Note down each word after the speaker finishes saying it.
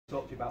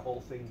talk to you about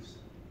all things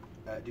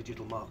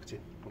digital marketing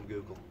from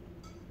Google.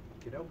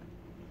 You know?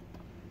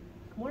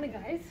 Good morning,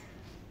 guys.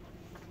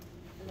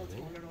 A lot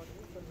smaller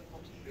audience, but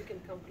you can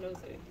come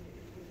closer if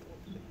you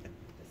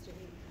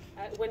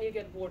want. When you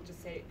get bored,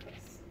 just say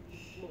Chris.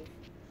 Move.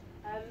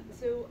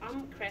 So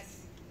I'm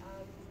Chris.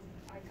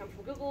 I come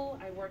from Google.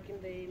 I work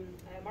in the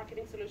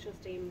marketing solutions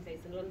team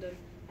based in London,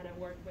 and I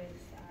work with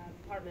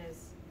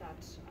partners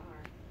that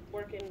are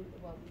working,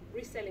 well,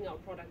 reselling our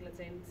product, let's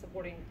say, and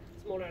supporting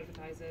smaller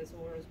advertisers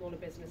or smaller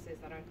businesses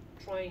that are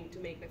trying to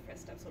make their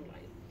first steps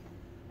online.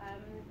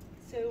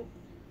 So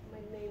my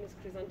name is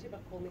Chrysanthi,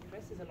 but call me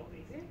Chris is a lot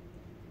easier,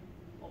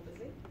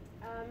 obviously.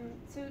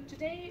 So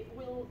today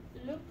we'll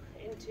look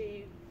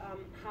into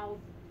how,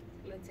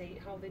 let's say,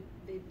 how the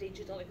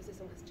digital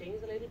ecosystem has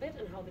changed a little bit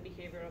and how the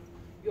behavior of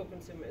your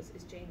consumers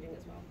is changing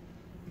as well.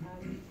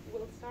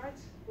 We'll start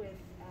with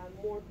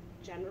more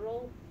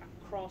general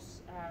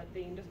across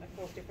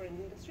across different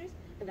industries,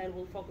 and then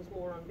we'll focus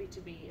more on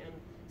B2B and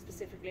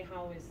specifically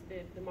how is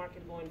the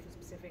market going for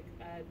specific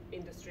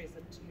industries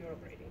that you're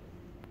operating in.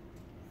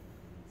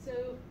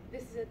 So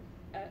this is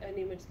an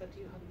image that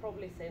you have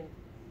probably seen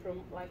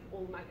from like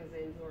old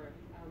magazines or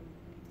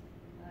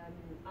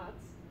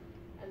ads,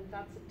 and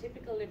that's a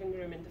typical living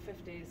room in the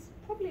 50s,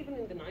 probably even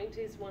in the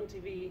 90s, one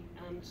TV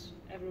and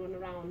everyone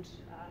around,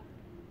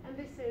 and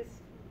this is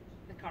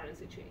the current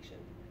situation.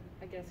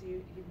 I guess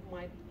you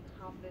might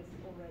have this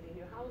already in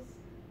your house,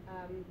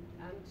 and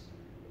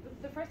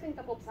the first thing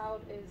that pops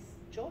out is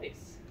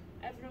choice.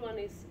 Everyone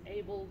is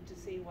able to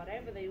see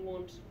whatever they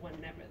want,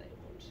 whenever they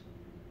want.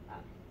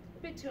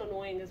 A bit too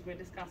annoying, as we were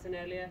discussing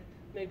earlier.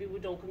 Maybe we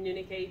don't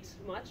communicate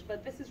much,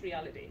 but this is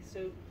reality.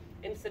 So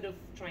instead of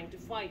trying to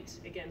fight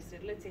against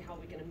it, let's see how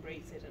we can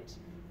embrace it and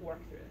work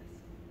through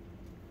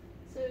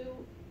this.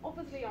 So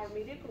obviously our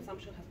media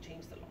consumption has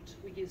changed a lot.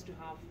 We used to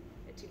have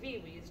a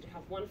TV, we used to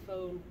have one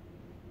phone.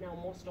 Now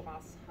most of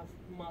us have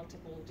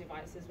multiple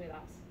devices with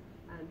us,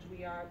 and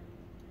we are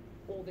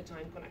all the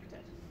time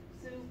connected.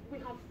 So we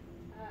have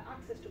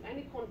access to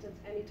any content,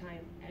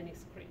 anytime, any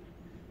screen.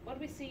 What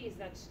we see is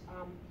that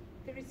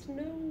there is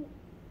no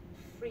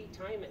free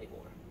time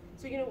anymore.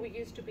 So, you know, we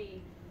used to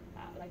be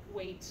like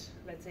wait,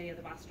 let's say at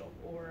the bus stop,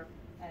 or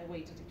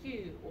wait at a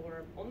queue,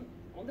 or on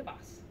the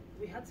bus.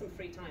 We had some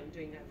free time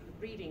doing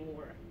reading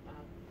or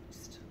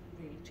just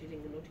really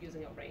chilling and not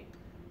using our brain.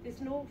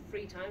 There's no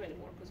free time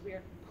anymore because we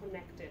are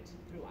connected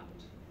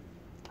throughout.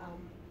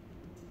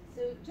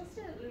 So just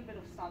a little bit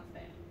of stats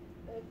there.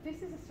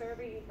 This is a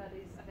survey that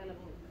is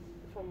available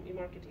from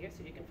eMarketer,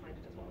 so you can find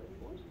it as well if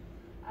you want.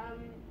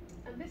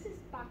 And this is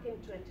back in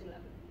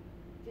 2011.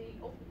 The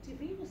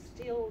TV was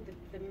still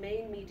the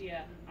main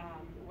media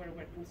where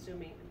we're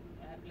consuming,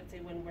 let's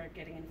say when we're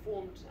getting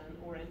informed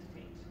or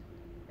entertained.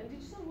 And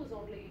digital was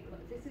only,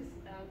 this is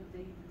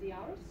the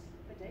hours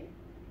per day.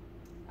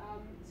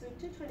 So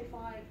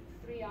 225,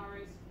 3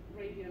 hours,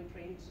 radio and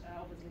print,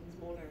 obviously the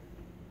smaller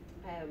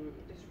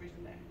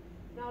distribution there.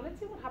 Now let's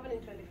see what happened in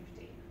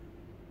 2015.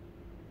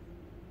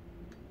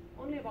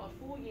 Only about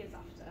 4 years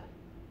after,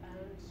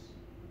 and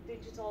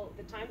digital,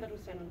 the time that we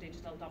spent on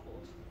digital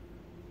doubled.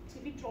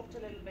 TV dropped a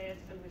little bit,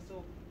 and we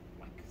saw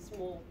like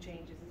small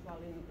changes as well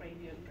in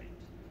radio and print.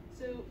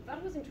 So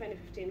that was in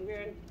 2015.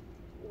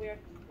 We're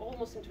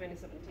almost in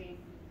 2017.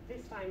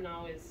 This time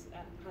now is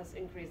has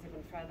increased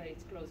even further.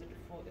 It's closer to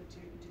 5.3 or something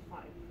like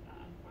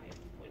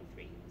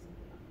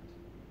that.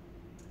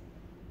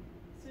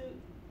 So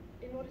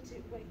in order to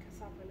wake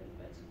us up a little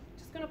bit,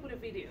 just going to put a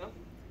video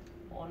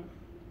on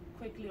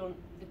quickly on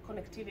the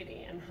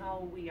connectivity and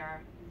how we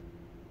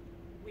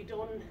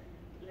don't,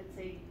 let's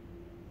say,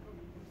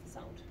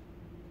 sound.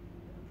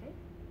 Okay,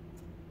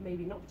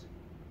 maybe not.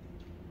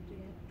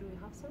 Do you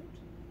have sound?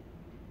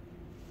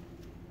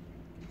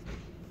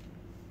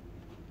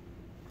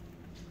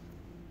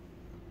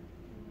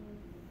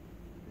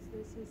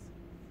 This is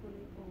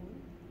fully on.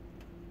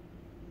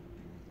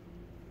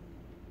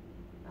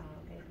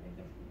 Okay,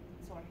 maybe.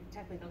 Sorry,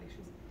 technical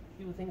issues.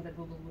 You would think that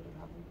Google wouldn't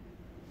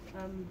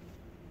have them.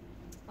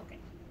 Okay.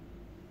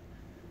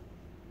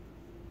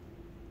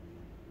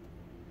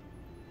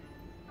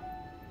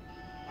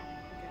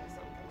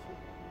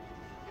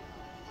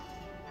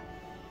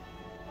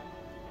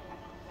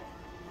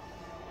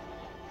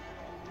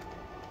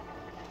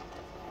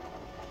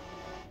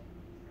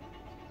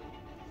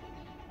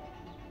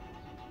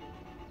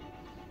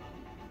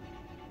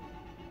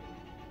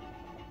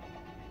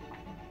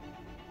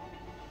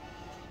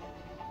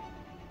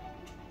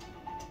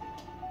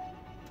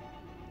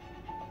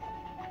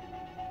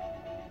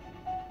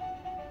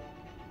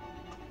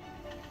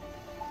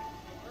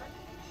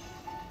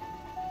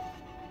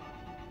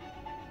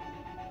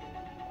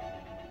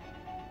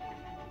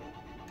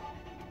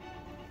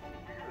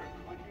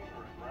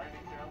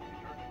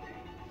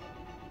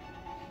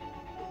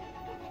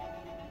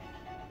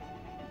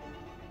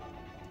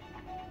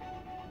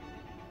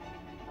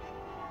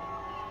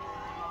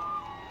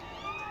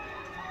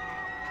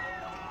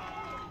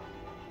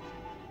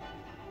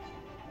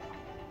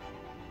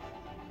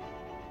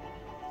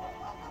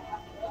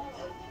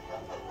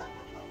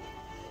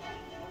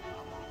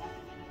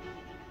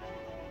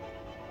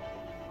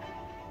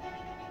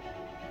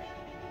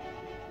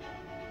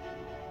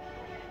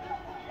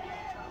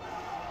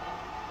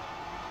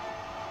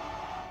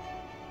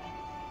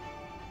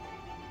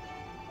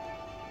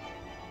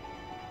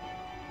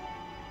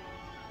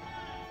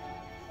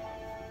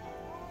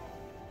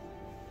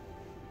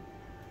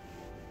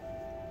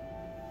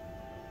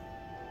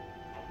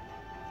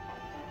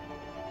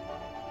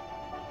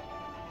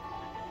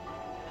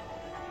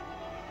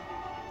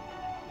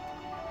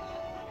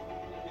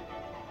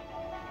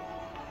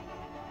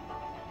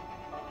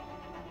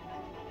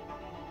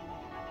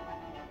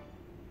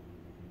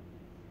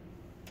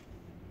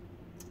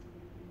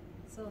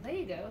 So there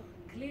you go.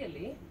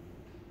 Clearly,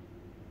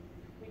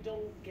 we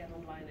don't get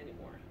online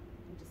anymore.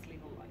 We just live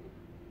online.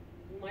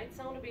 It might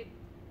sound a bit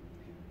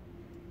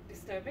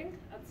disturbing,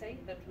 I'd say,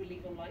 that we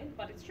live online,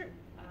 but it's true.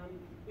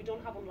 We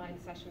don't have online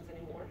sessions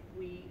anymore.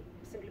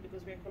 Simply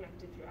because we're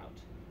connected throughout.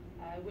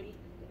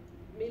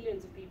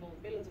 Millions of people,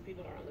 billions of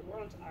people around the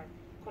world are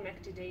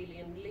connected daily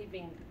and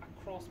living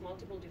across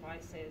multiple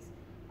devices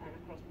and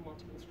across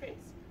multiple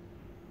screens.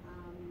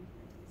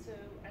 So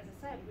as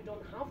I said, we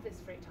don't have this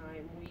free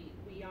time.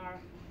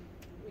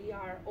 We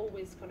are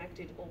always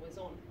connected, always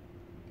on.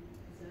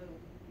 So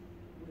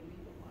we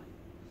live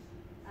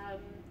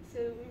online.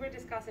 So we were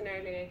discussing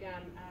earlier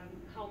again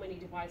how many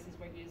devices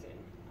we're using,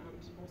 and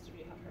most of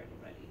you have heard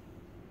already.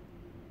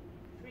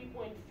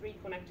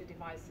 3.3 connected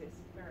devices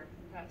per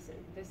person.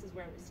 This is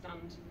where we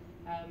stand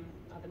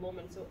at the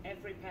moment. So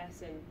every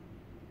person,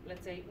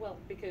 let's say, well,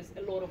 because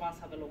a lot of us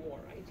have a lot more,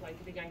 right?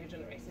 Like the younger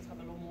generations have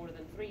a lot more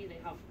than 3. They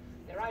have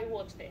their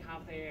iWatch, they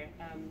have their,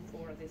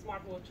 or their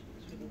smartwatch,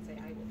 shouldn't say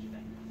iWatch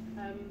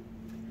today.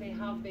 They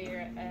have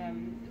their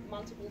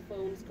multiple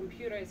phones,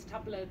 computers,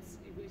 tablets.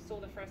 We saw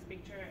the first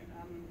picture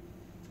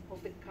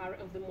of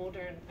the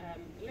modern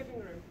living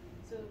room.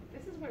 So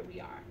this is where we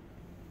are.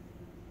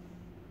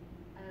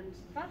 And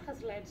that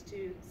has led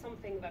to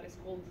something that is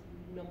called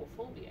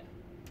nomophobia.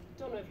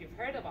 Don't know if you've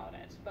heard about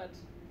it, but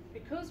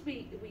because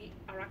we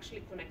are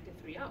actually connected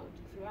throughout,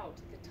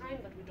 the time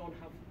that we don't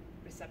have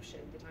reception,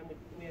 the time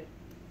we're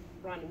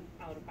running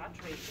out of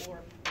battery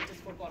or we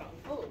just forgot our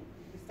phone,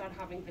 we start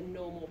having the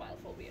no mobile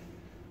phobia,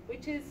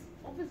 which is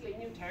obviously a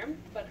new term,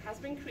 but has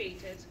been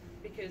created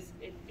because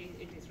it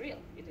is real,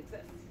 it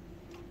exists.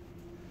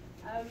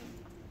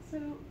 So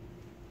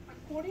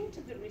according to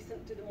the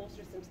most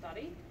recent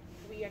study,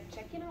 we are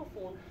checking our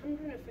phone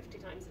 150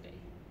 times a day.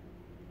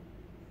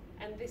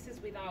 And this is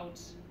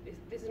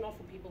this is not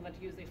for people that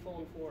use their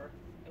phone for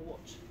a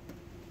watch.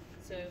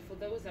 So for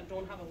those that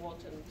don't have a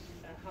watch and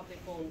have their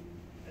phone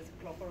as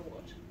a clock or a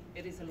watch,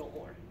 it is a lot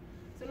more.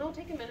 So now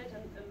take a minute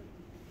and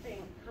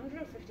think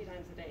 150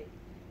 times a day.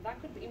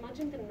 That could be,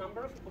 imagine the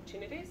number of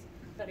opportunities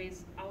that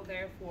is out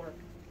there for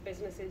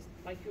businesses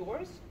like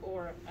yours,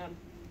 or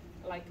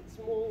like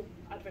small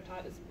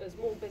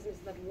businesses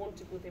that want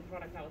to put their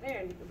product out there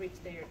and reach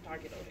their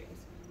target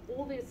audience.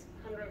 All these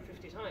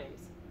 150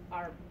 times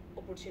are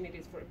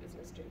opportunities for a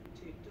business to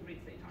reach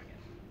their target.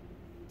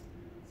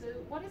 So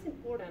what is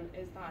important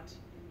is that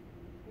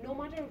no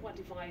matter what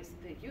device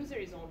the user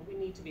is on, we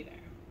need to be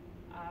there.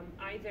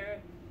 Either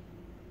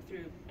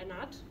through an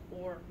ad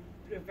or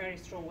through a very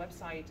strong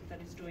website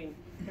that is doing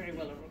very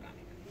well on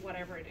organic,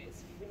 whatever it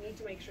is. We need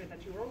to make sure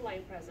that your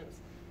online presence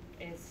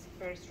is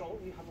very strong.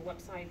 You have a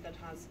website that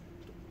has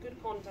good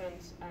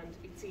content and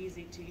it's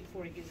easy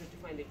for a user to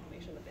find the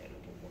information that they're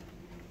looking for.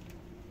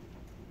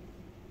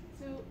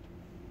 So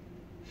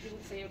you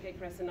would say, okay,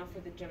 Chris, enough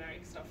with the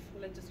generic stuff.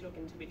 Let's just look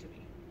into B2B.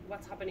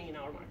 What's happening in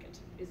our market?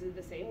 Is it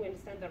the same? We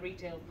understand that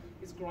retail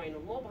is growing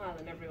on mobile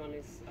and everyone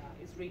is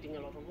reading a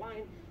lot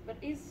online, but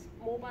is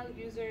mobile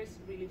users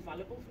really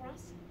valuable for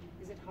us?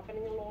 Is it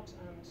happening a lot,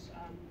 and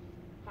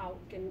how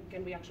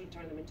can we actually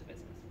turn them into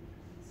business?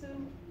 So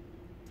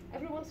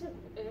every once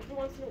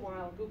in a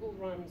while, Google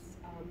runs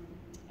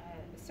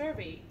a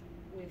survey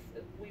with,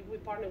 we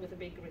partner with a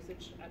big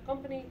research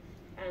company,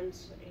 and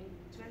in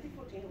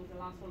 2014 was the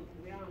last one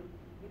we ran,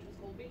 which was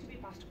called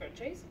B2B Past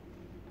Purchase.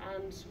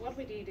 And what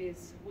we did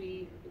is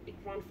it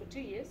ran for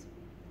 2 years,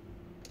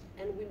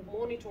 and we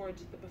monitored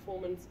the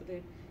performance,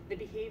 the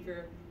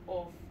behavior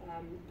of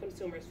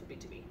consumers for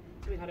B2B.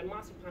 So we had a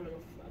massive panel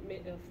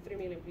of 3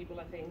 million people,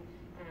 I think,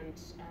 and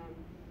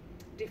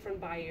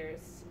different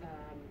buyers,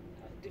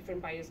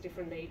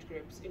 different age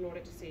groups, in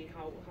order to see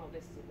how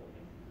this is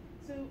evolving.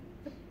 So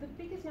the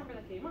biggest number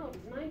that came out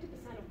is 90%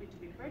 of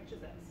B2B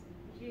purchasers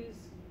use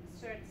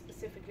search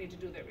specifically to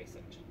do their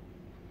research.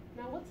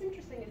 Now what's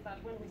interesting is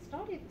that when we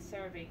started the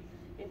survey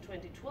in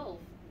 2012,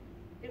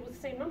 it was the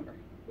same number.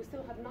 We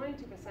still had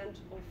 90%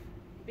 of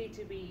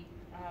B2B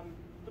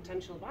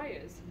potential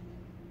buyers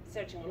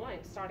searching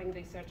online, starting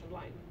their search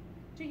online.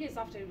 2 years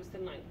after, it was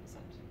still 9%.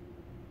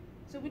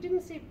 So we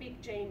didn't see a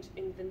big change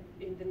in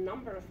the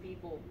number of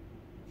people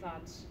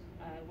that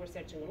were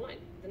searching online.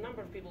 The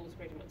number of people was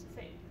pretty much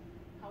the same.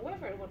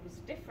 However, what was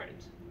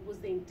different was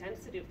the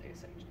intensity of their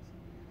searches.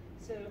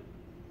 So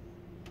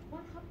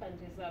what happened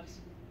is that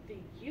the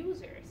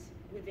users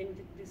within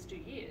these 2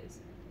 years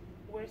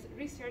were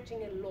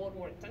researching a lot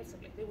more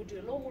intensively. They would do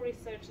a lot more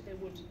research, they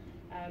would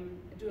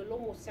do a lot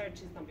more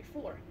searches than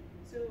before.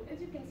 So as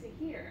you can see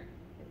here,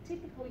 a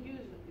typical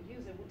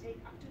user would take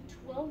up to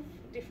 12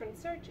 different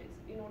searches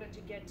in order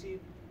to get to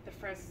the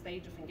first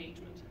stage of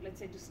engagement. Let's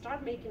say to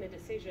start making a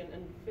decision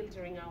and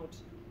filtering out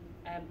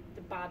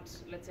the bad,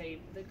 let's say,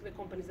 the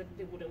companies that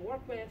they wouldn't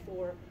work with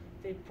or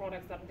the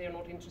products that they're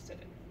not interested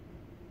in.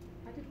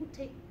 But it would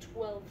take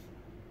 12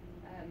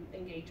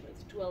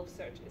 engagements, 12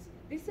 searches.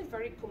 This is a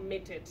very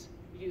committed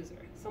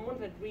user, someone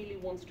that really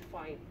wants to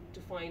find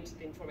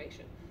the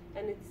information.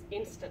 And it's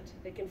instant.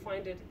 They can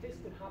find it. This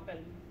could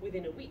happen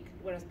within a week,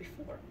 whereas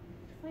before,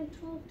 to find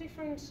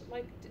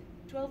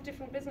 12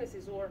 different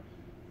businesses or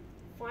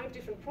 5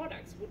 different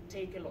products would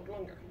take a lot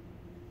longer.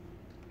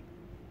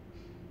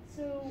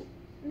 So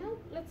now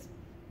let's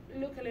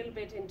look a little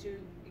bit into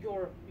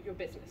your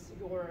business,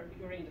 your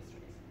industries.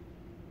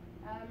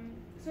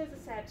 So as I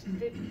said,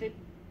 the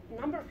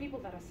number of people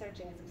that are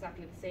searching is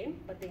exactly the same,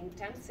 but the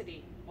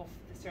intensity of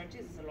the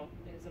searches is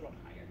a lot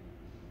higher.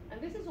 And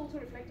this is also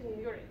reflecting in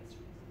your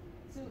industries.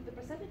 So the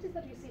percentages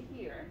that you see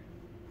here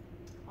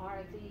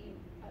are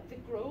the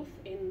growth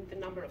in the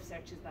number of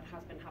searches that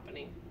has been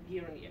happening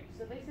year on year.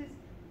 So this is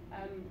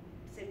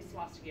since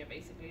last year,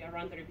 basically. I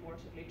ran the report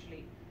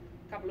literally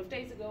a couple of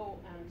days ago,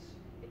 and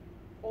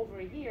over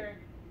a year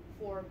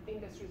for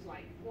industries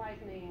like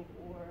lighting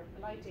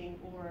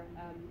or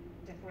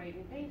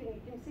decorating, painting,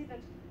 you can see that,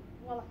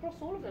 well, across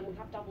all of them we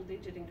have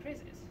double-digit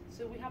increases.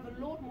 So we have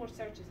a lot more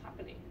searches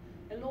happening,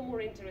 a lot more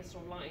interest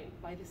online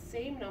by the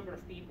same number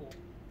of people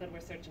that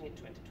were searching in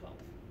 2012.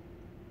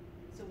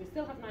 So we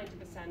still have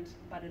 90%,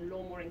 but a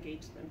lot more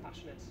engaged and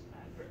passionate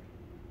group.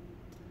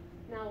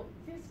 Now,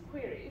 these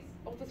queries,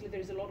 obviously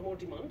there is a lot more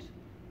demand.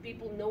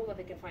 People know that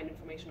they can find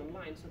information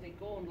online, so they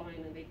go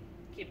online and they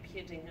keep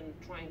hitting and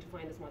trying to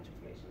find as much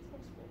information as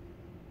possible.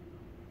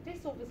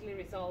 This obviously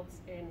results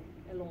in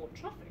a lot more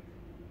traffic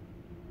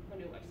on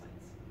your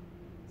websites.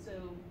 So,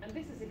 and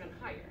this is even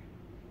higher.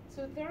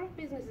 So there are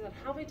businesses that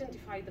have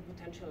identified the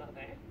potential out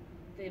there,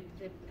 the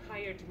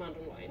higher demand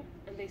online,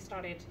 and they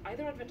started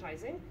either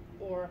advertising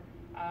or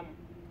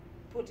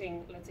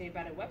putting, let's say, a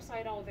better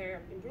website out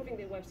there, improving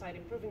their website,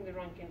 improving the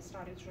ranking,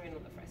 started showing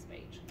on the first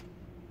page.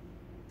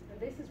 And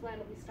this is when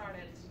we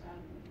started,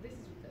 this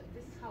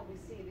is how we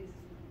see these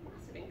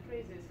massive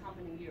increases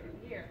happening year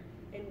on year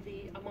in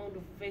the amount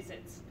of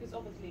visits, because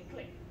obviously a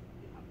click,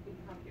 you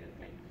have here a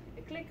click.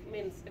 A click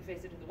means a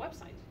visit to the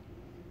website.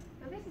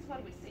 And this is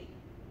what we see.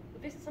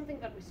 This is something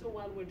that we saw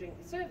while we were doing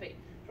the survey.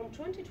 From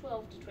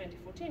 2012 to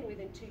 2014,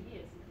 within 2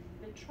 years,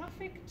 the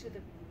traffic to the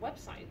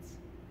websites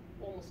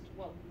almost,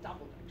 well,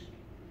 doubled actually.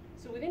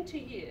 So within 2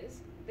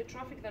 years, the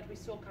traffic that we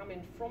saw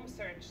coming from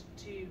search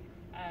to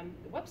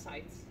the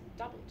websites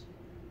doubled.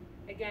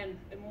 Again,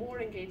 a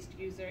more engaged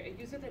user, a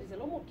user that is a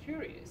lot more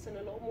curious and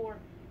a lot more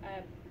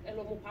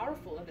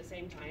powerful at the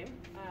same time.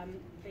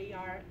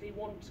 They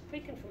want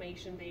quick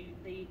information.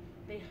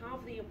 They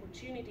have the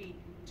opportunity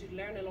to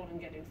learn a lot and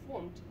get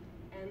informed.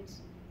 And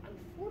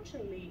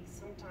unfortunately,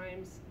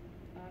 sometimes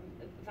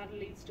that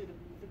leads to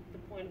the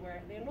point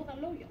where they are not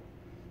that loyal.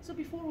 So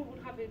before we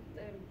would have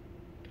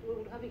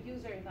a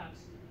user that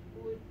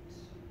would,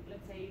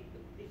 let's say,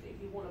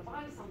 if you want to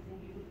buy something,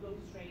 you would go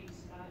straight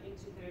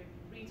into the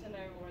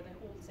retailer or the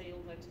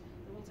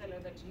wholesaler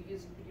that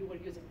you were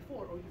using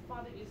before, or your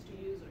father used to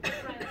use, or your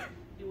friends.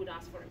 You would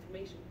ask for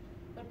information.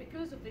 But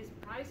because of this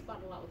price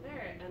battle out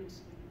there and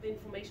the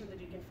information that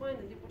you can find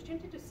and the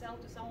opportunity to sell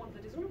to someone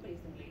that is not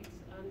based in Leeds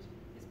and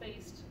is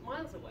based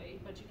miles away,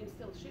 but you can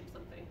still ship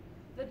something,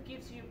 that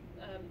gives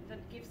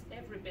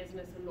every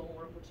business a lot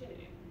more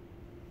opportunity.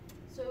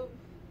 So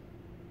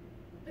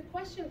the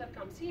question that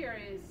comes here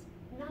is,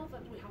 now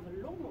that we have a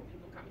lot more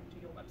people coming to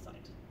your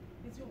website,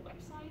 is your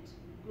website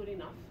good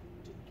enough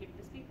to keep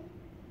these people?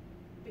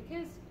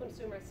 Because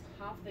consumers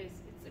have this,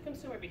 it's a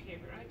consumer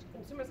behavior, right?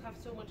 Consumers have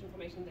so much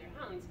information in their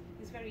hands,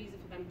 it's very easy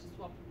for them to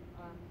swap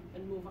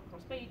and move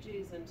across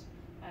pages and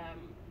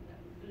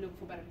look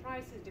for better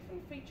prices,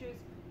 different features.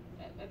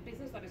 A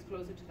business that is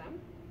closer to them,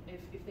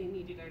 if they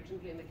need it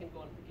urgently and they can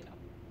go and pick it up.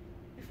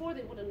 Before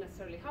they wouldn't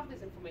necessarily have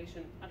this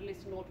information, at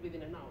least not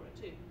within an hour or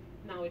two.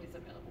 Now it is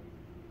available.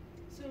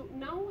 So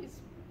now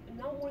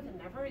more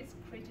than ever, it's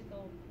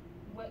critical,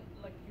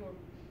 like your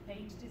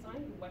page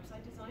design, your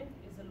website design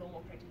is a lot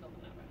more critical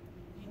than ever.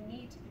 You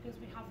need, because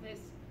we have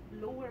this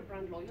lower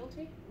brand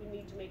loyalty, we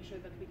need to make sure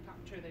that we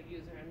capture the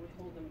user and we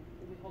hold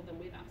them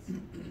with us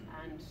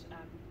and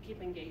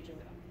keep engaging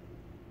with them.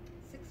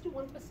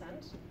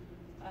 61%,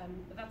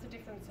 that's a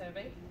different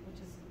survey,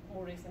 which is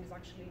more recent, is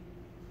actually,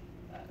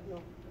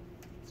 no,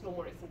 it's not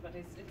more recent, but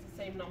it's the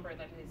same number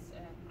that is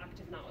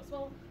active now as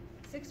well.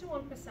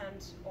 61%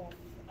 of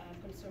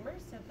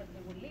consumers said that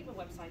they would leave a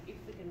website if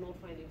they cannot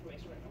find the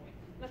information right away.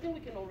 And I think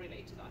we can all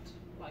relate to that.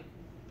 Like,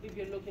 if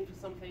you're looking for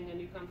something and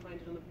you can't find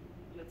it on the,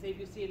 let's say if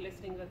you see a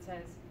listing that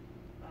says,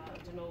 I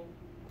don't know,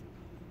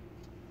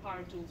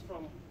 power tools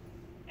from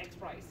X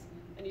price,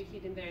 and you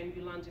hit in there and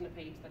you land in a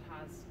page that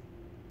has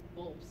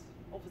bulbs,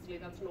 obviously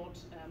that's not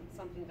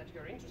something that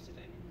you're interested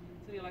in.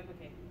 So you're like,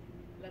 okay,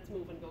 let's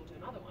move and go to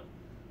another one.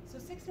 So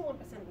 61%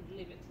 would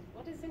leave it.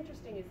 What is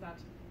interesting is that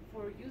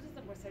for users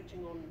that were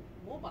searching on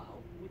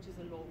mobile, which is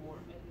a lot more,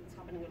 it's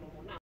happening a lot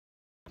more now,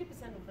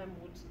 50% of them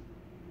would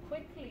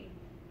quickly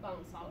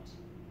bounce out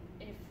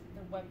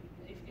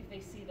if they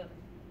see that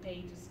the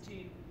page is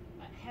too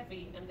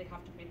heavy and they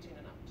have to pitch in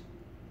and out.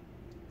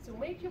 So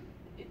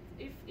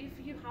if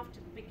you have to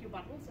pick your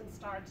battles and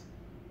start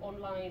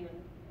online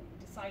and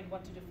decide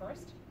what to do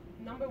first,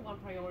 number one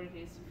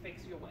priority is to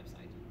fix your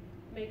website.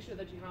 Make sure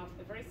that you have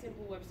a very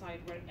simple website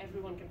where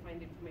everyone can find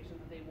the information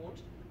that they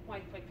want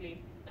quite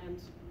quickly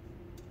and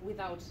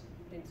without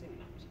pinching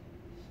out.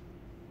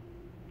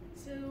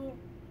 So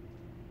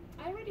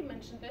I already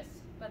mentioned this,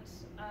 but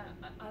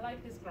I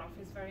like this graph,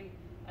 it's very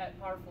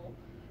powerful.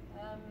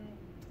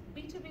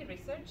 B2B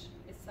research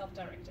is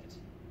self-directed.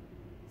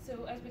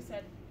 So as we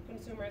said,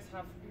 consumers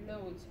have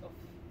loads of,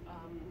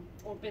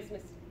 or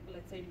business,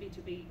 let's say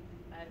B2B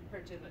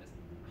purchasers,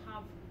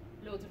 have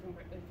loads of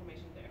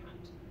information in their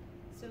hand.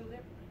 So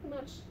they're pretty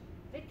much,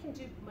 they can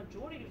do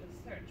majority of the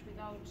search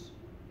without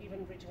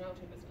even reaching out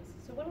to a business.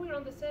 So when we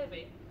ran the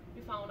survey,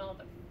 we found out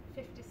that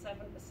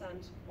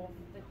 57% of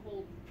the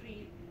whole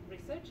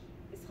pre-research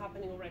is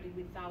happening already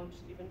without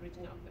even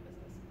reaching out to the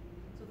business.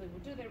 So they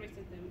would do their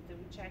research, they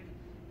would check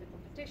the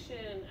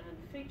competition and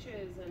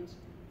features, and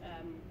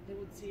they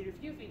would see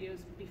review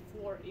videos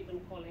before even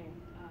calling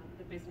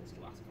the business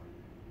to ask for it.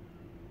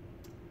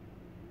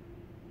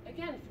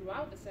 Again,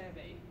 throughout the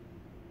survey,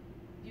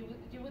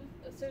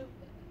 so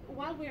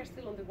while we are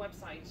still on the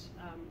website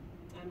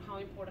and how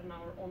important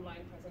our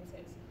online presence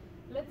is,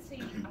 let's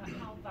see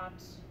how that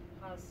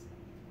has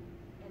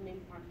an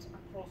impact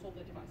across all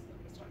the devices that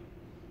we're starting.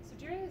 So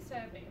during the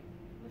survey,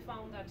 we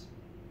found that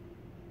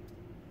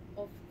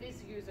of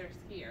these users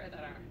here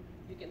that are,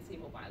 you can see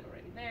mobile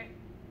already there,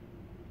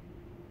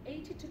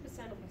 82%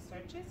 of the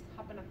searches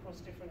happen across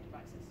different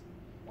devices.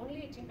 Only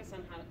 18%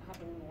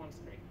 happen on one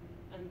screen,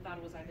 and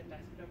that was either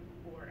desktop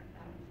or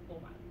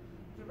mobile.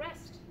 The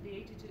rest,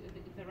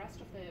 the rest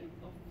of the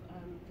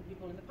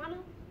people in the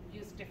panel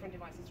use different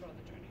devices throughout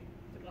the journey.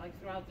 So like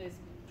throughout this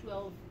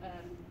 12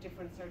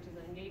 different searches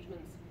and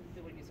engagements,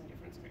 they were using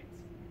different screens.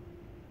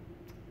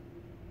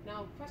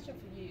 Now, question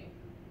for you: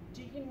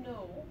 do you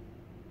know,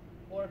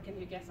 or can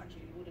you guess?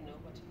 Actually, you wouldn't know,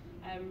 but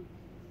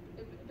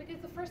because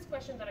the first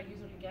question that I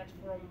usually get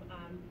from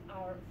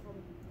from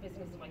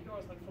businesses like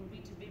yours, like from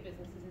B2B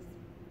businesses,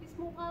 is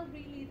mobile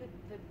really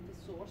the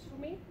source for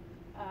me?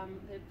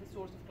 The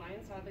source of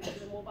clients? Are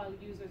the mobile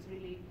users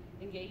really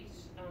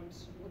engaged, and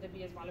would they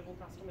be as valuable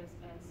customers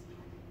as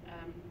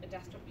a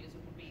desktop user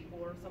would be,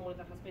 or someone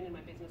that has been in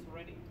my business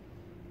already?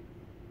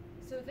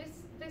 So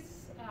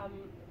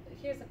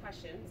here's a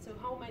question. So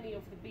how many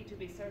of the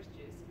B2B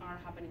searches are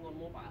happening on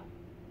mobile?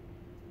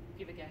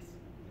 Give a guess.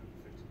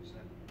 50%.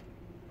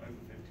 Over 50%.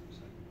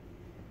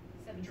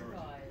 75.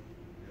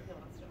 No,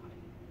 that's too high.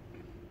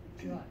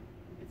 Too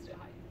high. It's too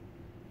high.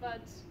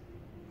 But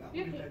that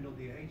would depend on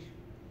the age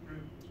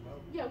group as well.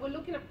 yeah, we're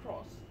looking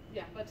across.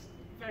 Yeah, but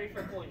very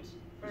fair point.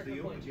 Because the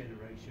younger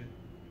generation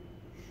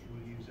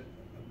will use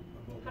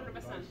a mobile 100%.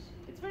 device.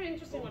 It's very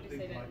interesting what you say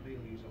People there. like me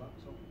will use a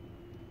laptop.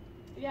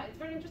 Yeah, it's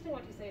very interesting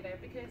what you say there,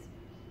 because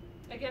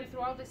again,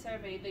 throughout the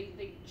survey,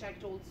 they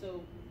checked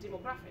also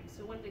demographics.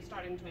 So when they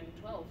started in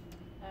 2012,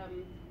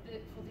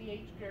 for the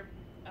age group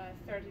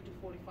 30 to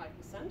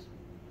 45%,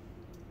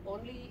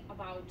 only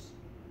about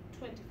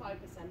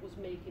 25% was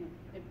making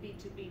a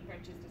B2B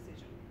purchase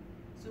decision.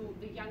 So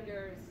the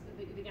younger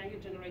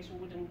generation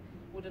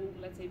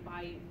wouldn't let's say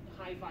buy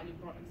high value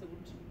products. They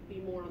would be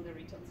more on the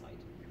retail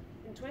side.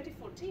 In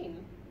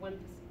 2014, when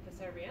the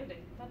survey ended,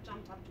 that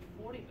jumped up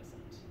to 40%.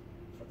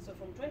 So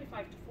from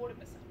 25 to 40%.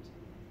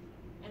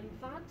 And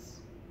that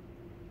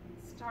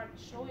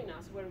starts showing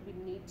us where we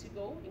need to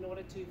go in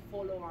order to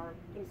follow our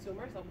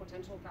consumers, our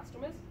potential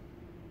customers.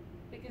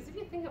 Because if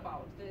you think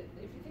about it,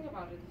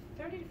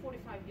 30 to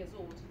 45 years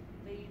old,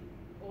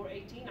 or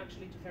 18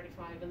 actually to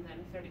 35, and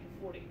then 30 to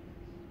 40,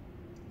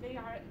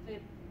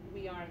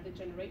 we are the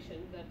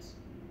generation that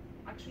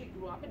actually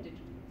grew up in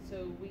digital.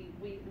 So we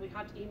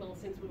had email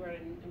since we were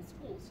in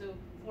school. So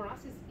for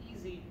us, it's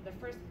easy.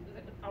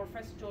 Our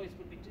first choice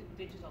would be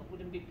digital.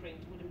 Wouldn't be print.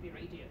 Wouldn't be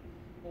radio.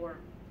 Or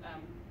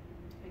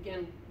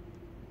again,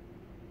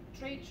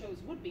 trade shows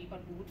would be,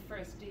 but we would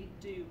first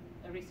do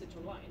a research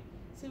online.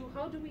 So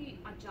how do we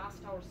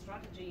adjust our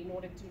strategy in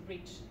order to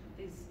reach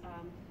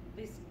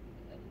this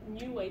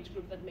new age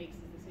group that makes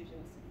the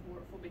decisions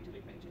for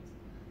B2B pages?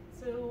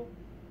 So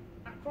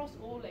across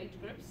all age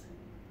groups,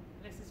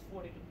 this is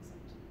 42%.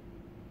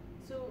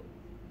 So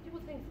you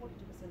would think 42%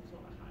 is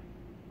not that high.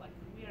 Like,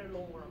 we are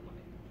no more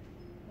online.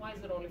 Why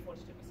is it only 42%?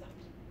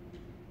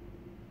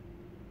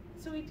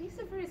 So it is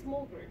a very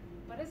small group,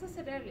 but as I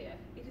said earlier,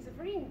 it is a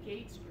very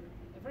engaged group,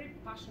 a very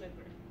passionate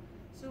group.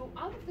 So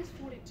out of this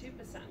 42%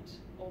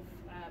 of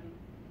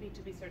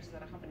B2B searches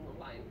that are happening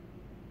online,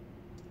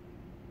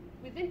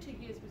 within 2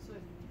 years we saw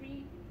a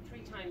three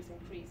times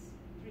increase,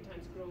 3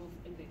 times growth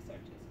in these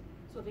searches.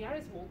 So they are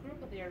a small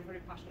group, but they are a very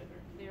passionate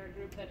group. They are a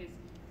group that is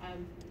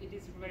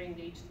very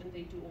engaged, and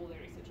they do all their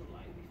research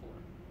online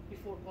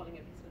before calling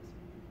a business.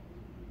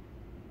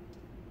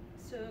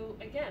 So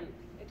again,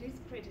 it is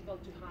critical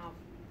to have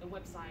a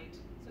website.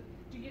 So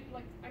do you,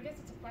 I guess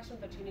it's a question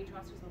that you need to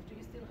ask yourself, do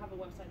you still have a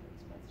website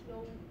that's best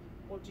known?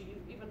 Or do you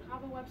even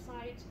have a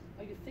website?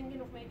 Are you thinking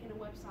of making a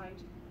website?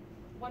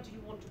 What do you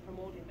want to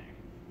promote in there?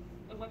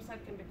 A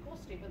website can be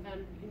costly, but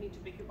then you need to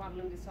pick your battle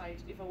and decide,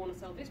 if I want to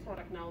sell this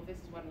product now, this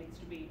is what needs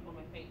to be on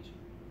my page.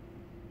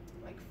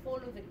 Like,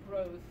 follow the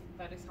growth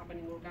that is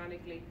happening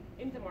organically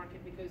in the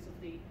market because of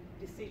the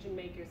decision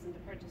makers in the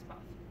purchase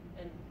path,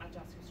 and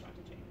adjust your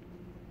strategy.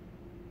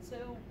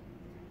 So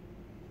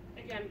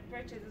again,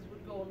 purchasers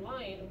would go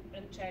online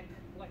and check,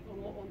 like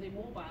on the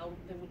mobile,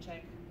 they would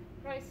check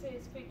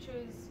prices,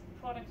 features,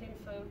 product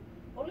info.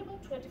 Only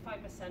about 25%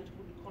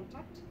 would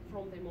contact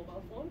from their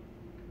mobile phone.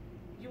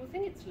 You would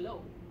think it's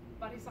low,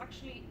 but it's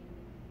actually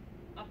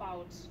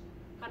about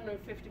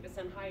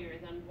 150% higher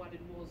than what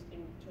it was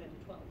in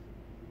 2012.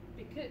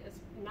 Because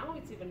now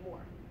it's even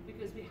more,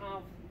 because we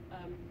have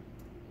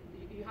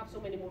you have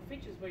so many more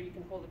features where you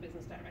can call the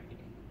business directly.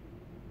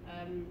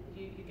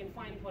 You can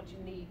find what you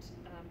need.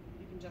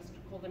 You can just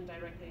call them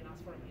directly and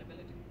ask for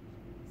availability.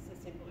 It's as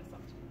simple as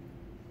that.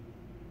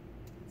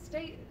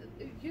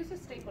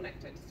 Users stay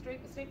connected.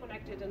 Stay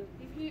connected, and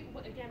if you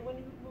again, when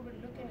we were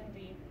looking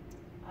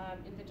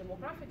in the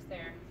demographics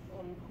there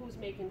on who's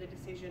making the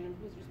decision and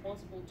who's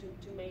responsible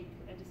to make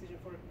a decision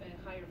for a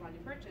higher value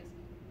purchase,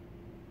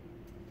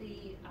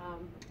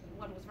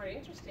 what was very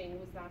interesting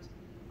was that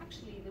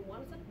actually the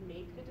ones that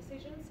make the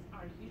decisions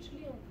are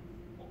usually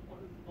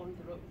on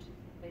the road.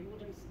 They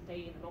wouldn't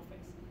stay in an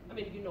office. I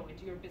mean, you know it,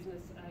 your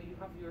business, you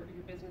have your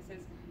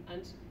businesses,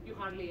 and you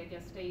hardly, I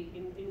guess, stay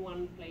in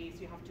one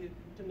place. You have to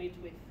meet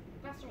with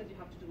customers, you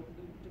have to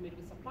meet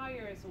with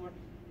suppliers, or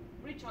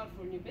reach out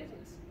for a new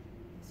business.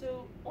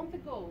 So on the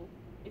go,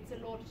 it's a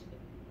lot,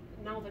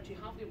 now that you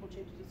have the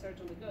opportunity to search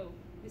on the go,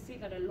 you see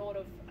that a lot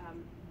of,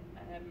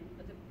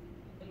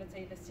 let's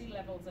say the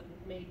C-levels that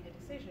would make a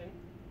decision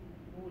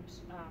would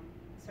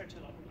search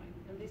a lot online.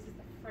 And this is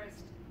the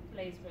first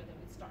place where they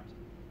would start.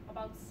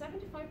 About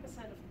 75%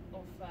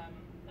 of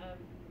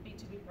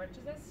B2B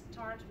purchases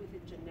start with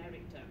a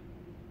generic term.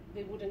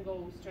 They wouldn't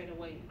go straight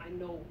away, I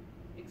know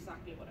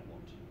exactly what I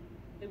want.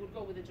 They would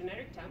go with a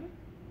generic term,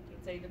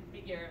 let's say the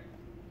bigger,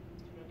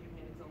 give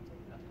me an example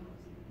of that.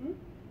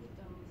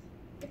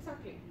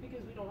 Exactly,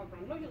 because we don't have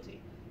brand loyalty.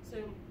 So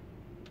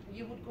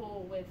you would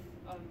go with,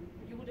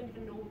 you wouldn't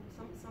even know,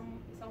 some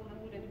of them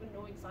wouldn't even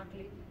know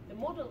exactly the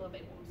model that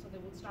they want. So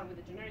they would start with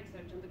a generic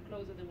search, and the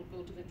closer they would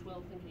go to the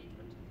 12th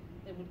engagement,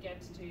 they would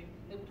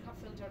have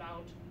filtered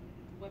out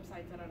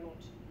websites that are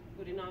not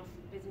good enough,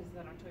 businesses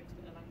that are too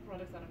like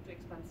products that are too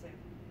expensive,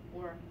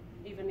 or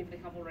even if they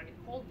have already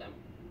called them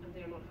and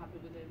they are not happy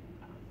with the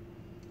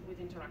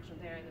interaction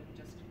there, they would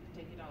just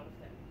take it out of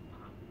the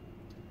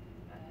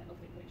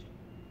equation.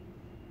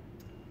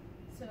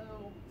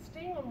 So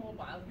staying on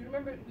mobile, you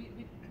remember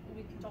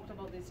we talked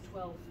about these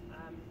 12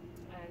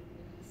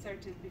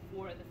 searches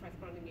before the first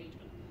brand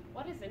engagement.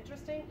 What is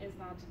interesting is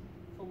that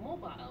for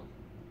mobile,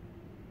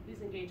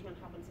 this engagement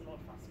happens a lot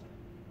faster.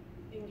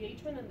 The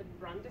engagement and the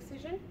brand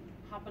decision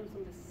happens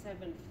on the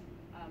 7th,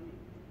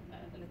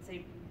 let's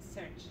say,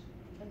 search.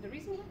 And the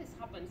reason why this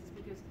happens is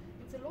because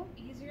it's a lot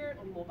easier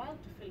on mobile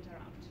to filter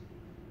out.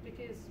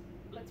 Because,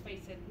 let's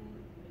face it,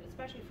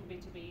 especially for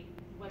B2B,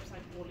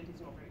 website quality is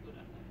not very good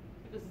at that.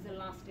 Because it's the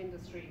last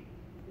industry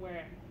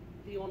where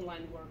the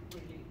online work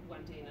really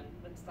went in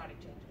and started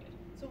changing it.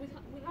 So we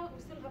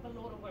still have a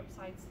lot of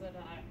websites that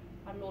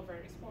are not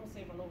very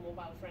responsive or not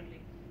mobile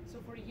friendly. So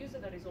for a user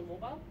that is on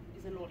mobile,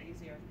 it's a lot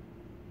easier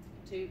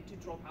to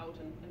drop out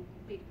and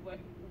pick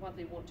what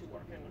they want to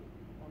work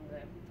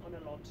on a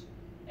lot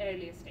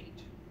earlier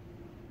stage.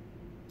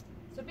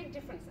 So big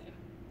difference there.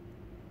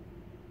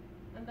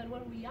 And then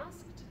when we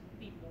asked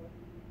people,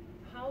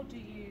 what do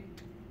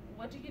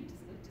you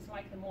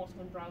dislike the most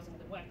when browsing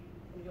the web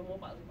on your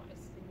mobile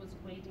device? It was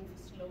waiting for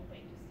slow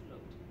pages to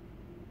load.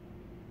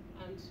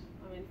 And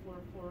I mean, for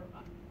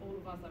all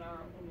of us that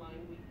are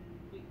online,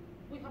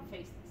 we have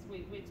faced this.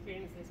 We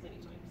experienced this many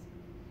times.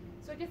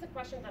 So I guess the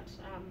question that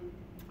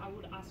I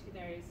would ask you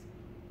there is,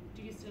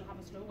 do you still have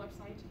a slow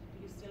website? Do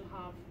you still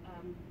have,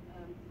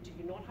 do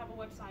you not have a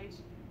website?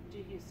 Do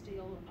you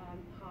still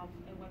have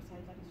a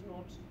website that is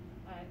not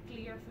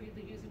clear for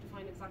the user to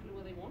find exactly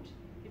what they want?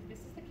 If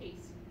this is the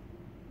case,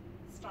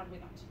 start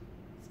with that.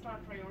 Start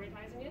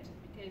prioritizing it,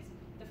 because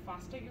the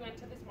faster you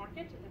enter this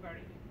market, the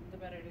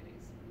better it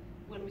is.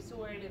 When we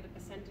saw earlier the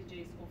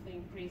percentages of the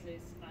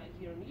increases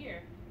year on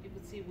year, you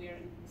could see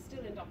we're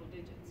still in double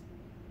digits.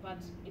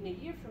 But in a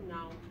year from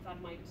now,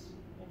 that might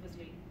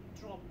obviously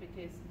drop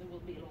because there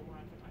will be a lot more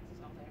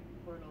advertisers out there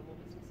for a lot more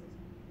businesses.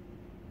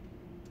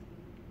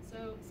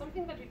 So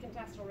something that you can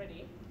test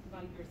already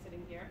while you're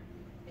sitting here,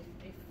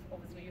 if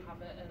obviously you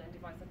have a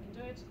device that can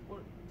do it,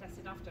 or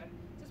test it after,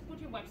 just put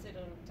your website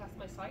on Test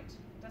My Site.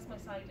 Test My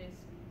Site is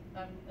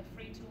a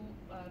free tool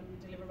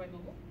delivered by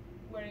Google,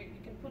 where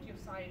you can put your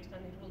site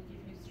and it will give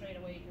you straight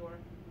away your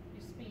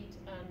speed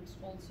and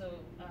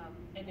also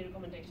any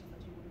recommendations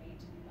that you would need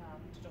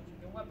to talk to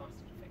your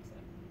webmaster to fix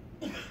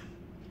it.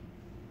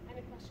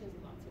 Any questions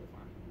on that so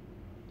far?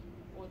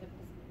 Or the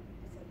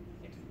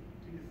percentage?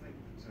 Do you think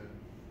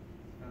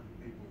that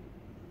people,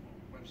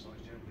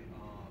 websites generally,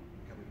 are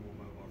becoming more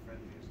mobile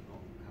friendly, is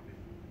not having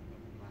a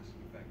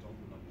massive effect on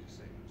the numbers you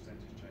see? The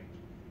percentage change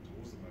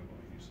towards the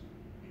mobile use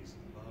is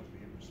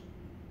largely a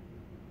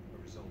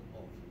result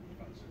of the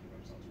fact that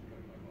websites are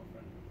becoming mobile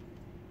friendly.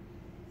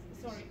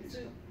 Sorry,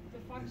 so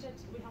the fact that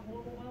we have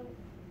more mobile.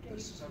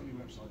 There's so many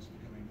websites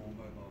becoming more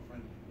mobile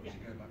friendly. Whereas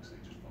you go back, say,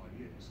 just 5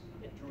 years, and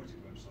the majority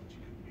of websites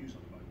you couldn't use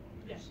on a mobile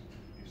because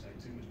you say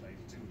too much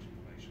data, too much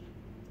information.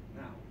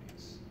 Now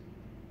is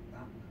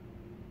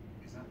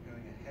that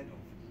going ahead of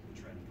the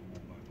trend for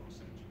more mobile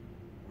search?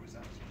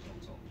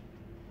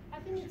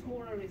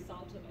 a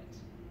result of it.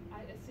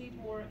 I see it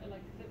more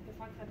like the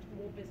fact that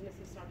more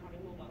businesses start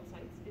having mobile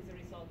sites is a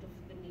result of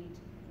the need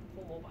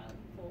for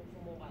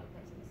mobile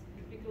presence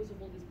because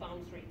of all these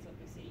bounce rates that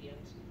we see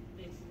and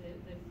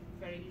the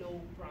very low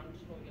brand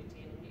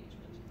loyalty and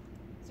engagement.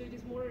 So it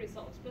is more a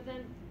result. But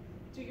then,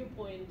 to your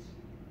point,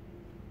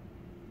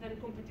 then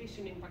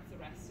competition impacts the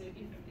rest. So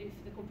if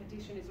the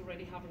competition is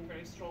already having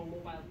very strong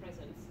mobile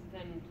presence,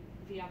 then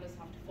the others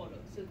have to follow.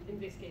 So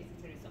in this case,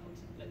 it's a result,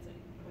 let's say.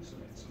 So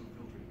it's sort of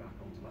filtering back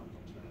onto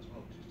laptops now as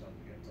well, because you're starting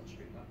to get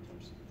touchscreen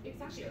laptops.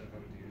 Exactly. Instead of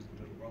having to use the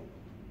little roller.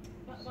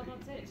 But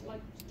that's it.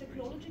 Like,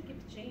 technology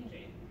keeps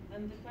changing.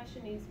 And the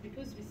question is,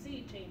 because we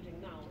see it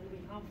changing now, and we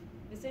have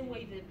the same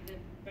way that the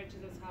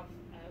purchasers have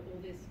all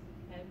this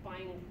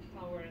buying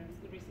power and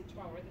the research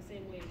power, the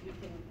same way we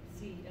can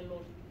see a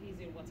lot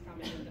easier what's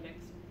coming in the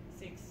next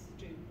 6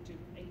 to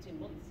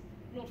 18 months.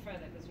 Not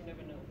further, because you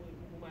never know.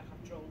 We might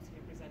have drones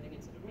here presenting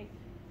instead of me.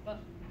 But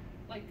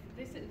like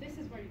this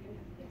is where you can.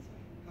 Yes,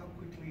 sorry. How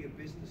quickly are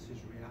businesses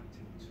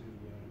reacting to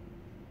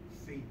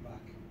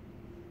feedback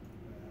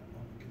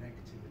on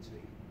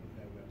connectivity of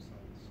their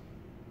websites?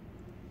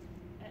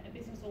 A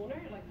business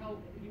owner, like how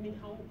you mean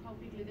how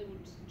quickly they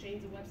would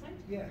change the website?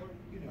 Yeah, Or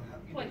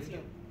quite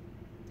slow.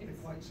 They're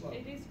quite slow.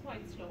 It is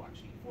quite slow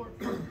actually. For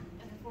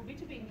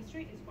B2B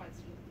industry, it's quite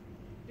slow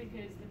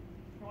because the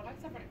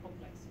products are very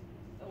complex,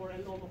 or a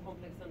lot more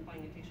complex than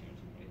buying a T-shirt.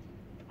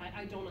 Right?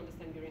 I don't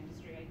understand your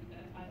industry.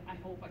 I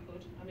hope I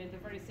could. I mean,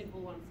 the very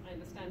simple ones I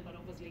understand, but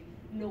obviously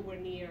nowhere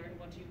near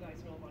what you guys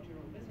know about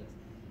your own business.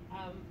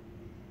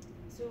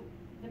 So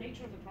the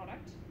nature of the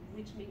product,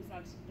 which means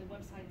that the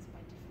websites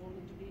by default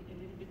need to be a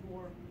little bit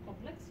more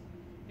complex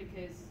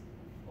because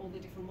all the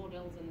different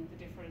models and the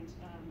different,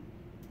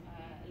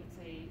 let's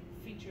say,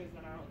 features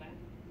that are out there.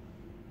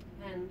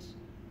 And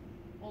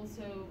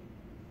also,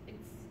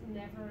 it's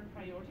never a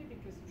priority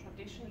because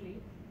traditionally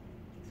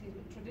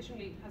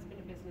it has been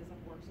a business that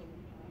works on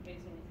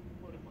based on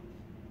word of mouth.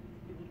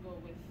 You would go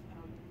with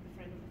the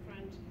friend of a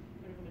friend,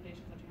 the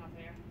recommendations that you have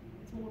there.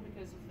 It's more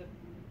because of the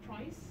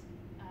price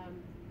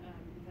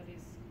that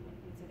is,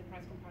 let's say, the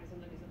price comparison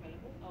that is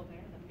available out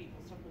there, that people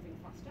start moving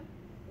faster,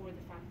 or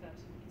the fact that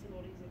it's a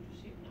lot easier to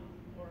ship now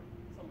for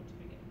someone to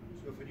begin.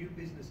 So if a new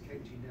business came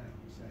to you now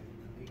and said,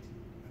 I need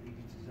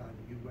you to design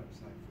a new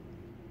website for me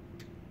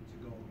to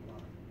go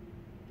online,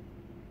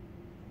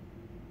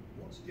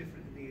 what's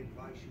different in the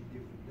advice you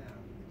give them now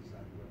when they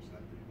design a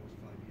website than it was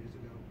 5 years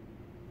ago?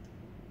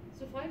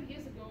 So 5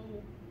 years ago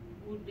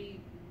would be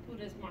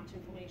put as much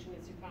information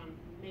as you can,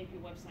 make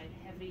your website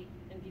heavy,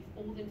 and give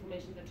all the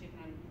information that you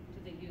can to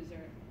the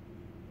user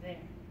there,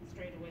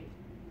 straight away.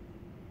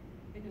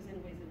 Because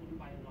anyways, they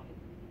wouldn't buy online.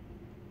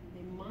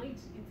 They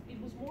might, it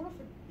was more of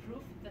a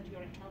proof that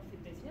you're a healthy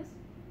business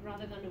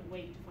rather than a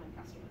way to find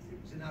customers. It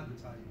was an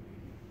advertising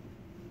medium.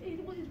 It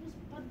was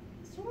but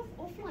sort of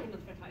offline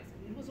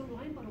advertising. It was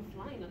online but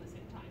offline at the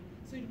same time.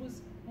 So it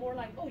was more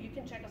like, oh, you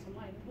can check us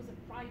online. It was a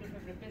pride of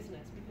every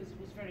business because it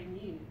was very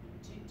new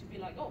to be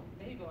like, oh,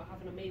 there you go, I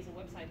have an amazing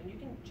website and you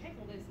can check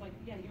all this, like,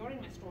 yeah, you're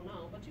in my store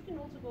now, but you can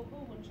also go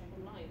home and check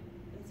online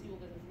and see all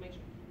this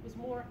information. It was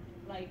more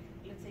like,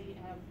 let's say,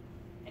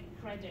 a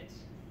credit,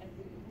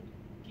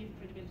 give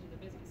credibility to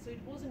the business. So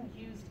it wasn't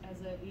used as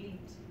a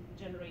lead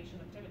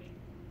generation activity.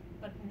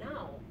 But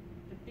now,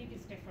 the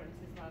biggest difference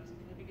that I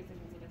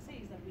see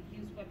is that we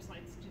use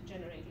websites to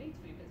generate leads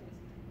for your business,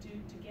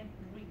 to get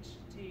reach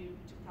to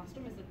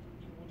customers that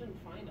you wouldn't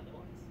find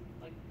otherwise.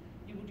 Like,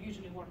 you would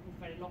usually work with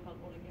very local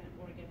or again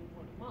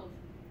word of mouth,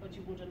 but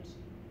you wouldn't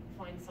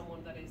find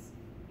someone that is,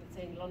 let's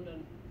say in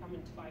London, coming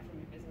to buy from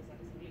your business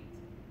that is in Leeds.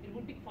 It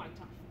would be quite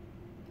tough.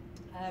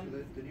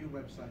 So the new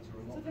websites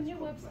are a lot less complex. So the new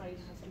website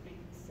has to be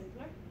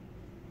simpler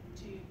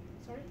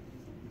sorry?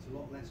 It's a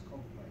lot less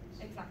complex.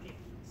 Exactly.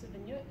 So the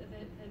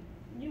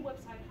new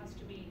website has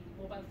to be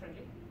mobile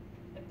friendly,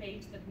 a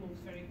page that moves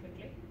very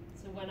quickly.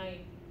 So when I,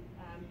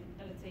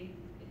 let's say,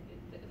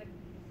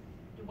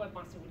 the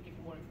webmaster would give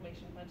you more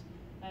information, but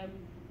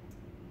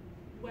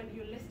when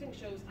your listing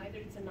shows either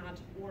it's an ad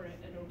or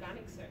an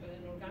organic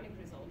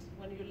result,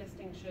 when your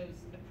listing shows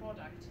a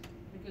product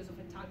because of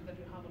a tag that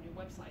you have on your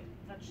website,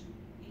 that should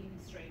lead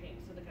straight in.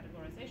 So the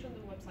categorization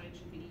of the website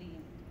should be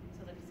lean,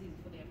 so that it's easy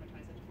for the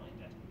advertiser to find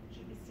it.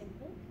 Should be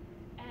simple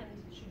and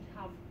should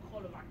have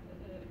call to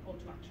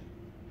action,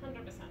 100%.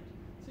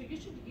 So you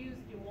should use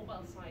your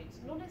mobile site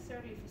not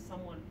necessarily for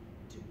someone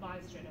to buy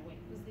straight away,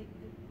 because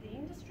the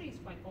industry is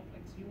quite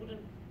complex. You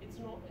wouldn't.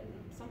 It's not.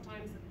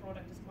 Sometimes the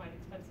product is quite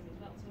expensive as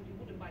well, so you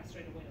wouldn't buy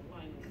straight away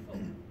online on the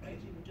phone, right?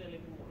 You would do a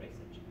little bit more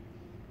research.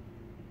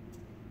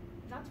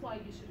 That's why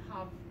you should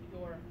have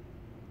your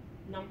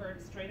number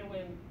straight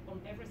away on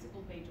every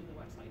single page of the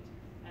website.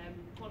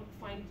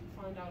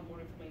 Find out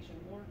more information.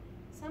 Or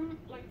some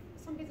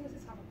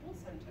businesses have a call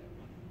center.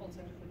 Call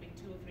center could be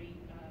 2 or 3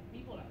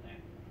 people out there,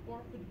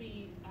 or it could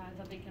be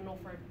that they can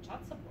offer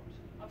chat support.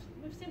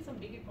 We've seen some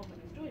bigger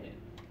companies doing it,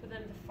 but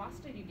then the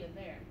faster you get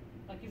there,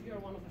 like if you're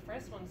one of the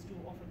first ones to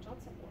offer chat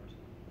support,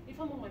 if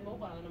I'm on my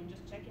mobile and I'm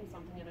just checking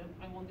something and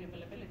I want the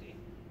availability,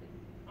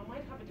 I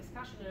might have a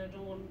discussion and I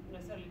don't want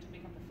necessarily to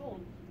pick up the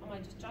phone. I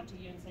might just chat to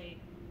you and say,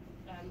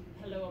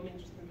 hello, I'm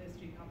interested in this,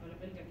 do you have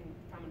availability? I can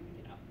come and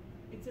pick it up.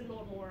 It's a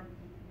lot more,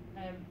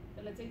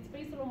 let's say it's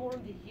based a lot more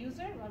on the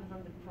user rather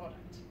than the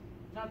product.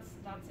 That's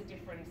a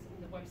difference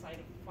in the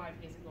website of 5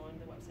 years ago and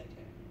the website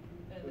here.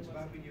 It's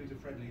about being user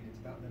friendly and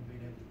it's about them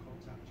being able to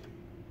contact you.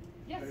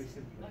 Yes, Very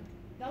simply.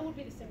 That would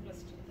be the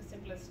simplest.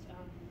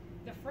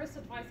 The first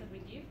advice that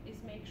we give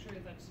is make sure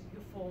that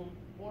your phone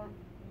or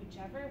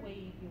whichever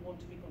way you want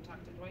to be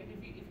contacted, right?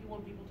 If you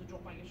want people to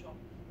drop by your shop,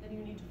 then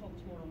you need to focus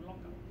more on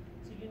local.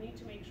 So you need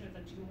to make sure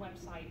that your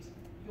website,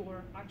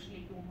 your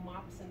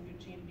maps and your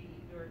GMB,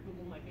 your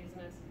Google My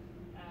Business,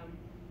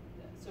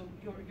 so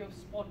your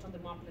spot on the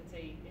map, let's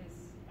say, is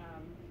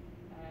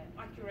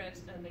accurate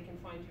and they can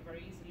find you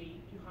very easily.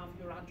 You have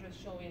your address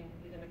showing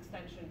with an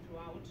extension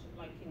throughout,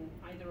 like in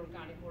either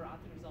organic or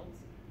other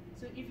results.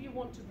 So if you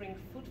want to bring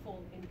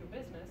footfall into your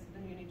business,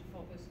 then you need to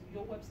focus.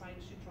 Your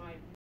website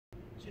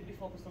should be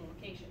focused on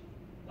location,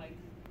 like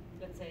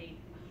let's say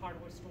a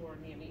hardware store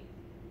near me,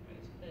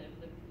 right?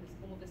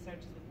 All the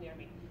searches with near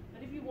me.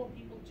 But if you want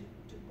people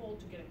to call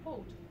to get a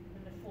quote,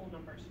 then the phone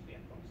number should be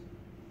across,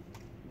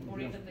 or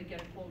even they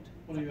get a quote.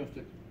 Well, you have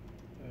to.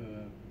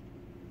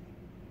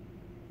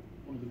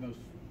 One of the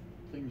most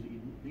things that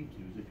you need to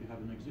do is if you have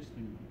an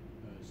existing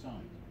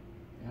site,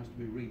 it has to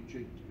be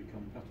rejigged to be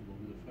compatible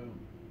with a phone.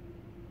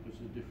 It's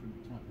a different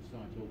type of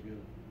site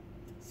altogether.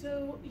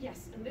 So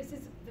yes, and this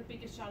is the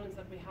biggest challenge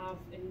that we have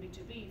in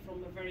B2B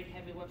from a very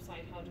heavy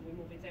website. How do we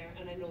move it there?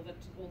 And I know that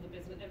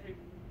every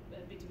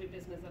B2B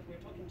business that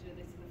we're talking to,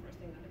 this is the first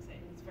thing that I say.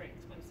 It's very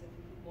expensive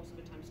most of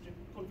the times to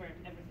convert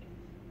everything.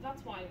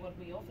 That's why what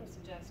we often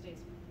suggest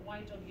is,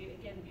 why don't you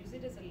again use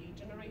it as a lead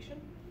generation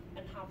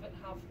and have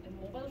a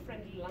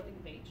mobile-friendly landing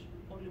page,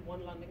 only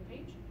one landing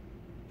page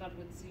that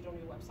would sit on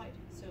your website.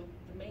 So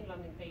the main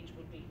landing page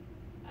would be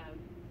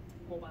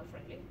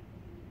mobile-friendly,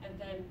 and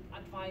then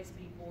advise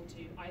people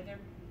to either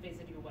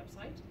visit your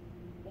website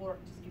or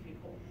just give you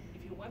a call.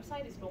 If your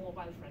website is not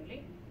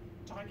mobile-friendly,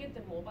 target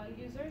the mobile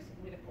users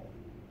with a call.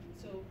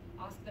 So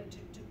ask them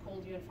to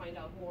call you and find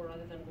out more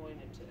rather than going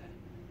into that.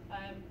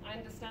 I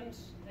understand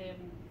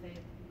the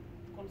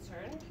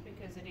concern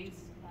because it is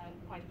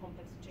quite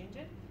complex to change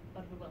it,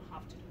 but we will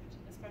have to do it,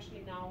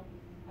 especially now.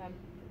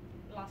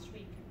 Last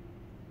week,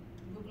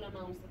 Google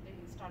announced that they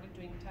started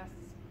doing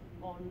tests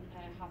on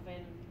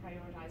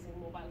prioritizing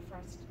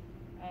mobile-first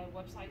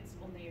websites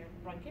on their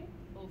ranking,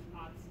 both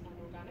ads and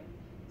organic.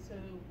 So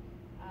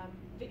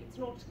it's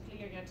not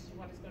clear yet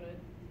what is going to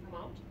come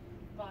out,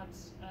 but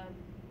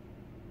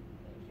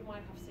you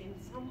might have seen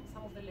some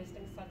of the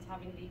listings that's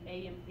having the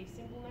AMP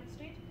symbol next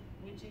to it,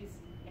 which is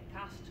a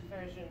cached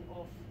version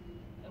of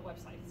a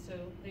website. So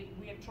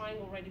we are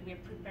trying already, we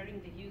are preparing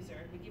the user,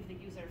 we give the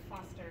user a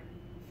faster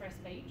first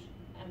page,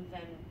 and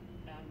then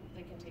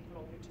they can take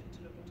longer to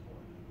look into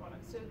more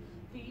products. So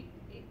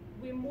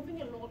we're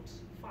moving a lot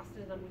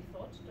faster than we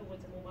thought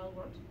towards a mobile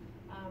world.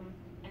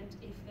 And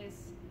if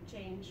this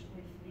change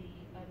with the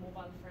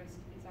mobile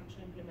first is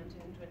actually implemented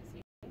in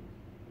 2016,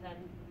 then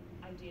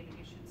ideally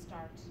you should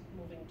start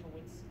moving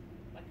towards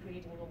like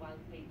creating a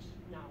mobile page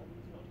now,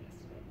 if not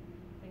yesterday,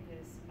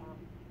 because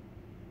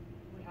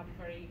we have a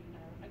very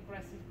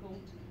aggressive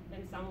code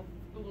in some of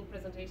Google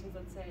presentations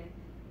that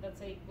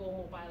say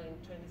go mobile in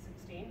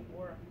 2016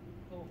 or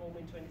go home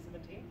in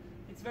 2017.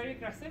 It's very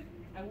aggressive.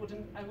 I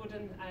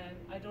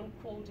don't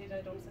quote it.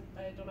 I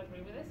don't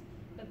agree with this.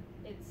 But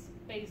it's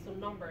based on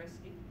numbers.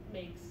 It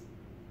makes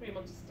pretty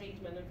much a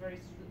statement, it's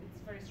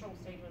a very strong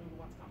statement on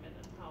what's coming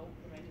and how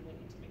ready we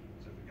need to be.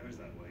 So if it goes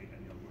that way and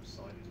your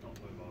site is not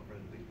mobile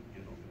friendly,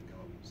 you're not going to go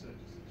up in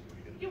searches.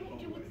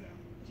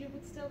 You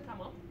would still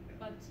come up,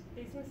 but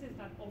businesses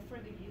that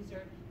offer the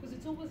user, because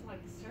it's always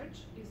like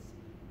search is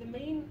the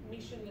main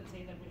mission, let's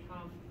say, that we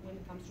have when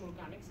it comes to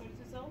organic search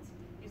results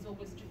is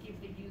always to give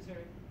the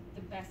user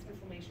the best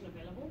information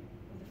available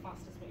in the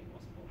fastest way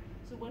possible.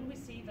 So when we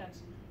see that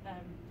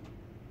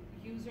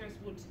users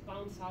would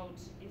bounce out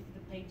if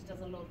the page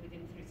doesn't load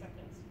within 3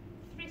 seconds.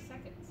 3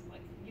 seconds,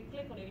 like you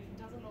click on it, if it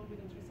doesn't load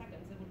within 3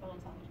 seconds, it would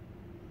bounce out.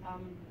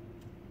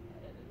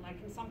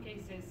 Like in some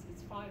cases,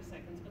 it's 5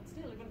 seconds, but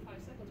still, even 5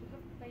 seconds. We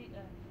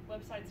have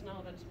websites now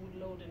that would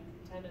load in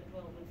 10 and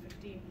 12 and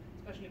 15,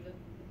 especially if the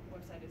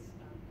website is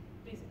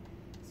busy.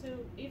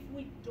 So if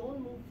we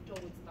don't move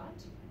towards that,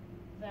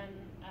 then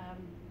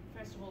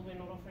first of all, we're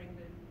not offering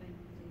the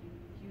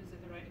user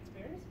the right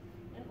experience,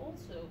 and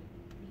also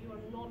you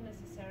are not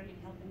necessarily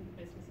helping the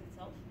business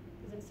itself,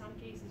 because in some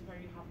cases where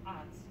you have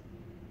ads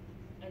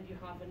and you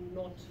have a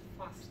not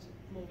fast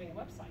moving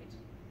website,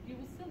 you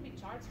will still be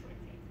charged for a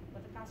click,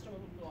 but the customer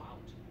would go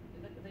out.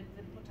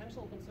 The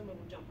potential consumer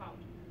would jump out.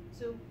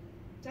 So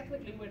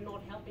technically we're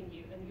not helping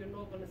you, and you're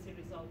not going to see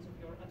results of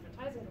your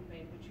advertising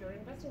campaign, which you're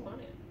investing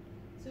money in.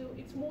 So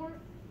it's more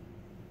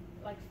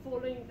like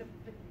following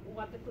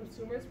what the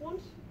consumers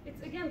want.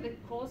 It's again the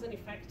cause and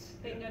effect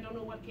thing. I don't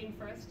know what came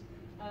first.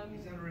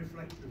 Is that a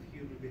reflection of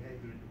human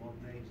behaviour in the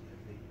modern age, then,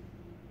 Lee?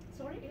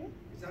 Sorry, Ian?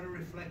 Is that a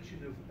reflection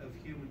of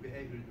human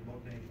behaviour in the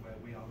modern age where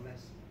we are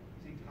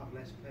seem to have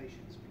less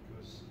patience because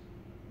because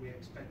we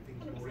expect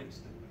things more 100%.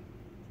 instantly.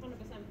 100%.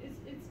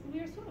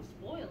 We're sort of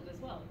spoiled as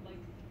well. Like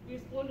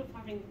we're spoiled of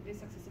having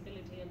this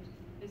accessibility and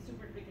this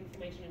super quick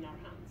information in our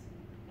hands.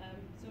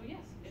 So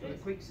yes, it So is.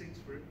 the quick fix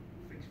for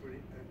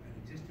an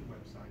existing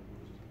website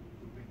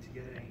would be to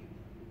get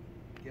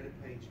a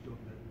page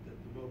done that the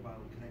mobile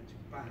will connect to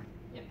bang,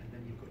 Yep. and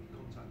then you've got your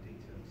contact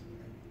details. And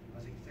then,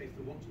 as you say, if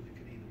they want to, they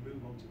can either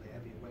move on to the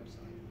heavier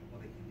website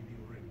or they can give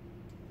you a ring.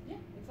 Yeah,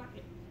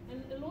 exactly.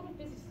 And a lot of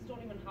businesses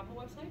don't even have a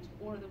website,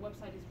 or the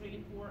website is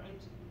really poor, and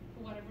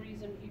for whatever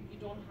reason you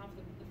don't have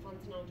the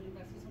funds now to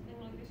invest in something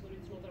like this, or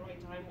it's not the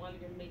right time while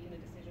you're making a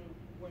decision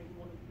where you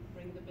want to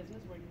bring the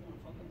business, where you want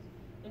to focus.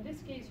 In this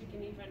case, you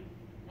can even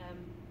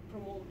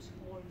promote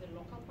more the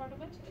local part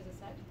of it, as I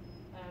said.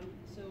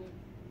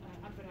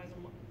 Advertise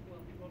on, well,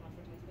 not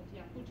advertise, but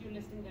yeah, put your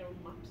listing there on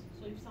maps.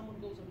 So if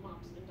someone goes on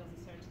maps and does a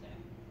search there,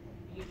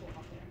 you go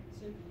up there.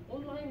 So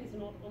online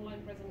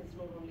presence is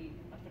not only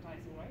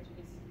advertising, right?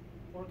 It's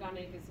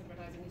organic, it's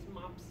advertising, it's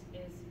maps,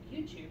 is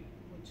YouTube,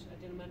 which I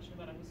didn't mention,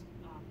 but I was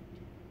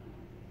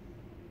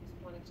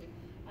planning to.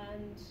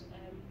 And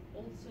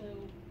also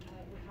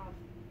we have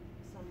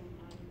some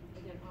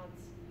again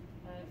ads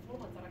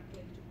formats that are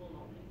clickable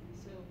only.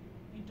 So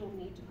you don't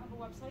need to have a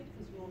website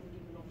because we only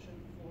give an option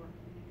for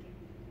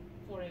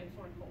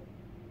a call.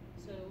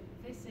 So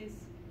this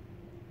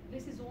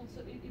is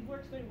also it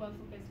works very well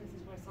for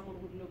businesses where someone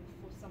would look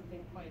for something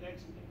quite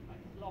urgently,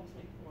 like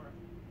locksmith or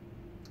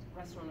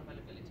restaurant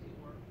availability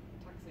or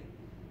taxi.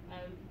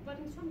 But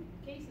in some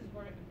cases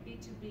where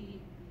B2B,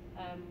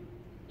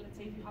 let's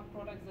say if you have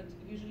products that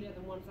usually are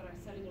the ones that are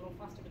selling a lot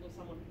faster because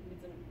someone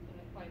needs them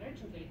quite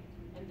urgently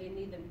and they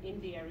need them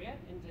in the area,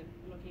 in the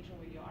location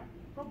where you are,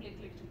 probably a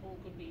click to call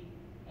could be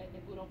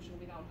a good option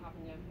without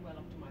having a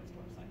well-optimized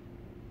website.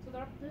 So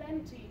there are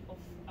plenty of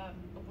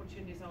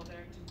opportunities out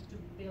there to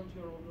build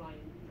your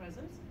online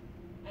presence.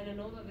 And I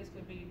know that this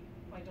could be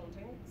quite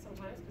daunting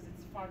sometimes because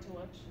it's far too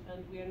much,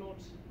 and we are not,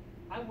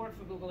 I work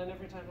for Google and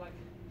every time like,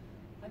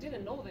 I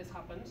didn't know this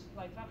happened,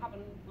 like that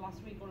happened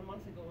last week or a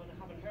month ago and I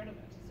haven't heard of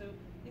it. So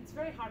it's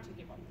very hard to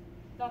keep up.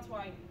 That's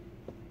why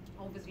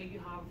obviously you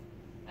have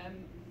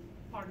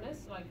partners,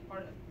 like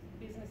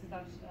businesses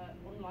that,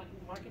 online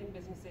marketing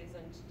businesses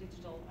and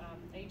digital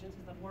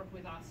agencies that work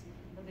with us,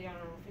 and they are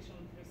our official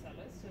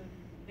resellers. So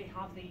they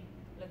have the,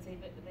 let's say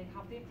that they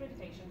have the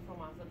accreditation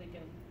from us that they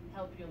can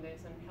help you on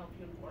this and help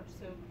you on board.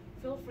 So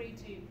feel free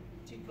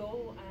to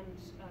go and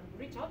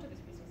reach out to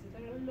these businesses.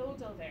 There are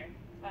loads out there.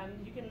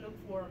 You can look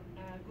for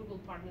Google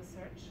Partner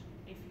Search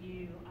if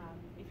you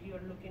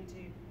are looking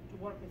to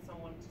work with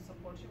someone to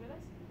support you with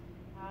this.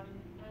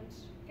 And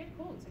get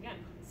quotes again,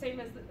 same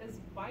as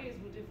buyers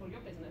would do for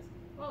your business.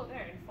 Go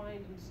there and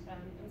find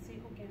and see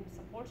who can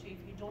support you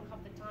if you don't have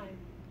the time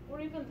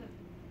or even the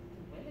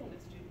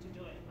willingness to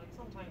do it. Like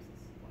sometimes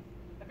it's like,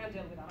 I can't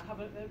deal with that. I have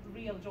a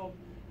real job,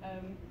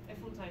 a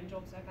full-time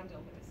job, so I can't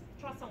deal with this.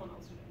 Trust someone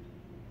else to do it.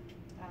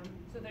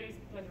 So there is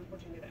plenty of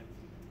opportunity there.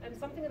 And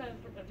something that I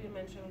didn't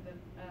mention, the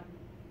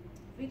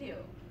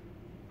video,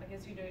 I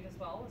guess you do it as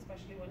well,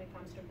 especially when it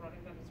comes to a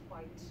product that is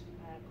quite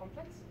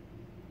complex.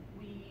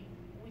 We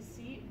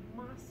see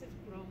massive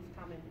growth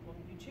coming on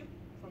YouTube,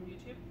 from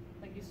YouTube.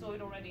 Like you saw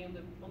it already on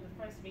the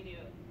first video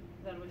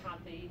that we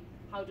had, the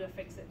how do I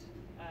fix it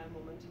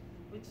moment,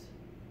 which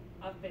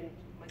I've been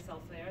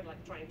myself there, like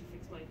trying to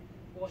fix my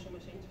washing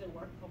machine. It didn't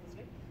work,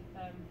 obviously.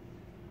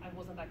 I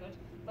wasn't that good,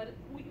 but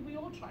we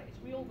all try it.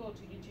 We all go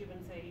to YouTube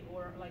and say,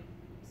 or like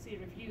see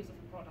reviews of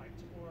a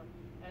product, or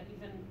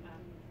even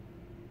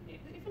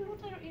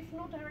if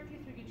not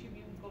directly through YouTube,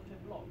 you go to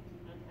a blog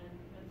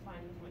and find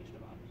information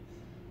about it.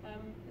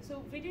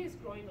 So video is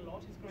growing a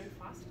lot, it's growing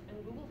fast, and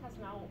Google has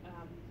now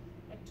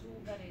a tool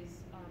that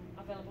is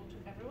available to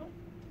everyone,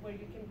 where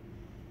you can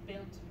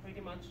build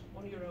pretty much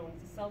on your own.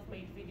 It's a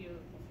self-made video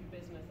of your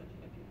business that you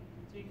can.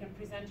 So you can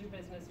present your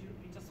business, you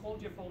just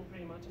hold your phone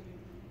pretty much, and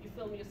you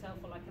film yourself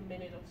for like a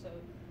minute or so,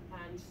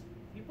 and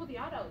you put the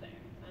ad out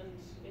there, and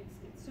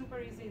it's super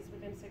easy. It's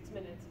within 6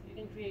 minutes. You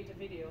can create a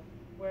video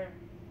where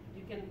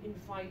you can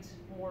invite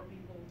more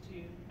people to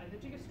either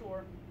to your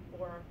store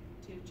or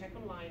to check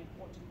online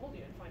or to call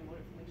you and find more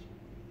information.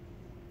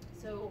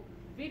 So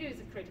video is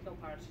a critical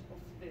part of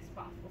this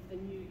path of the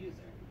new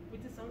user,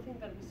 which is something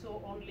that we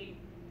saw only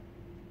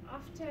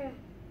after,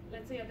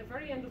 let's say, at the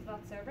very end of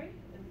that survey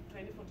in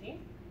 2014,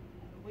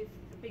 with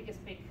the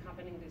biggest peak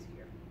happening this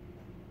year.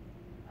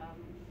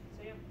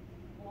 So yeah,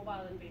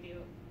 mobile and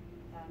video.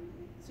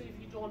 So if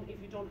you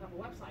don't have a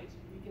website,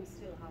 you can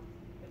still have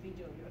a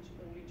video on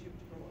YouTube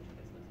to promote your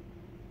business.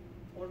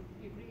 Or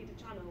you create a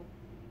channel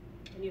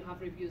and you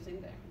have reviews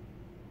in there.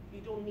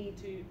 You don't need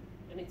to,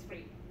 and it's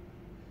free.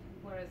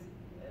 Whereas,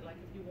 like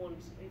if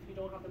you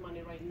don't have the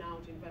money right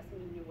now to invest in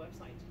a new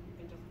website, you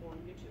can just go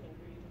on YouTube and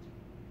create it.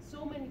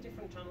 So many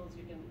different channels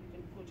you can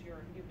put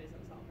your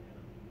business out there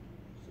now.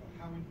 So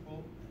how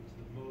important is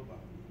the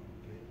mobile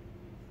market,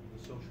 the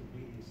social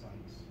media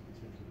sites in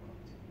terms of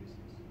marketing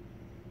business?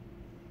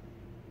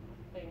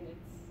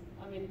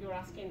 I mean, you're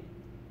asking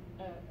a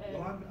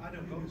Well, I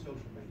don't go on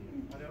social media.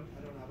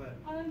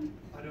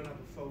 I don't have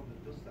a phone that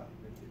does that.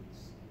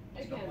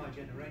 It's not my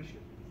generation.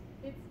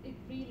 It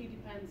really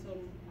depends on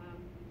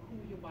who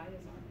your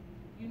buyers are.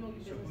 You know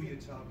your So business. who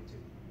you're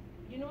targeting?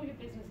 You know your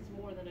business is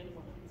more than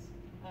anyone else.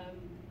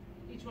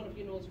 Each one of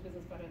you knows your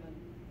business better than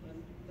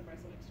the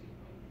person next to you.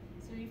 Right?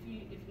 So if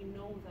you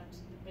know that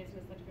the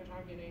business that you're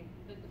targeting,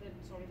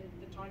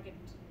 the target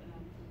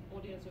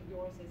audience of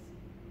yours is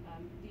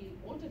the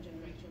older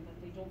generation, that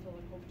they don't feel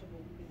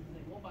comfortable in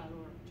their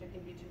mobile or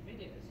checking YouTube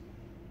videos,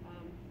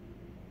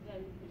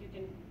 then you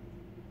can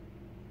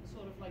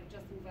sort of like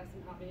just invest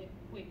in having a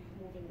quick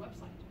moving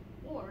website,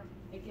 or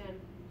again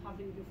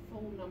having your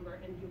phone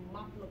number and your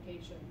map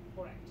location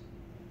correct.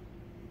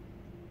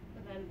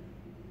 And then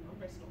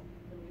numbers talk,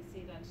 and we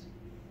see that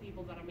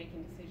people that are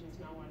making decisions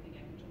now are the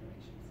younger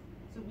generations.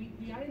 So we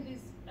are in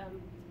this,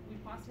 we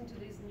passed into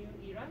this new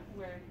era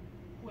where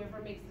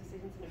whoever makes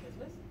decisions in a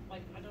business,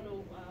 like I don't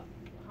know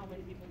how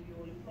many people you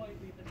will employ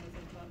for your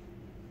businesses, but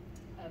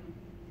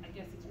I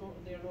guess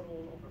they are not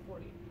all over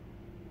 40.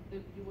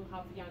 You will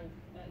have young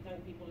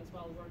people as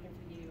well working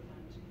for you,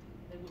 and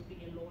they would be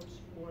a lot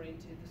more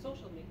into the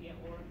social media,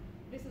 or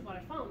this is what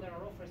I found, there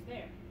are offers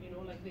there, you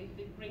know, like they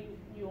bring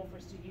new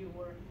offers to you,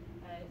 or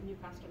new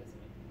customers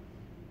in.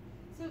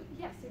 So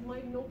yes, it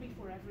might not be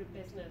for every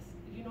business.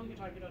 You know your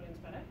target audience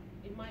better.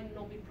 It might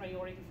not be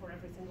priority for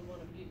every single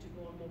one of you to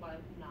go on mobile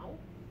now,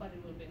 but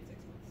it will be in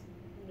 6 months,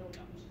 no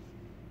doubt.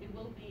 It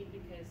will be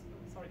because,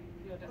 sorry,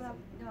 you're Well,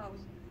 no, I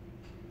was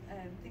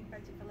thinking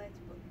about it for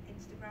later, but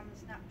Instagram and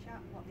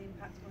Snapchat, what the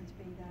impact's going to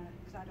be there,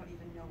 because I don't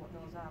even know what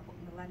those are, but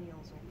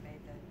millennials will be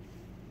the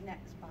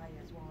next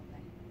buyers, won't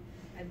they?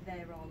 And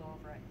they're all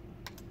over it.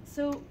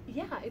 So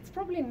yeah, it's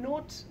probably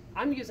not,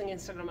 I'm using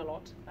Instagram a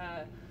lot,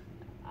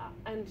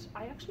 and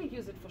I actually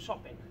use it for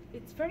shopping.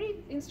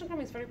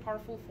 Instagram is very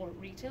powerful for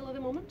retail at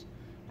the moment.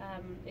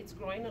 It's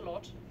growing a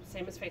lot,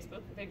 same as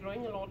Facebook. They're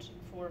growing a lot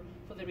for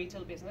the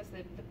retail business.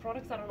 The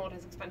products that are not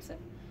as expensive,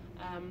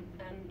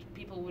 and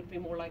people would be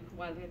more like,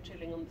 while they're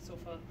chilling on the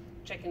sofa,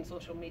 checking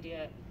social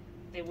media,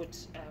 they would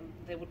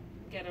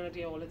get an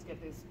idea, oh, let's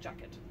get this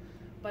jacket.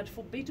 But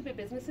for B2B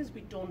businesses,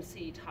 we don't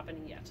see it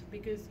happening yet,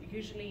 because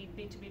usually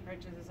B2B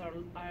purchases are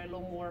a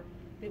lot more,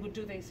 they would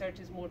do their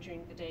searches more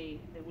during the day.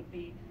 It would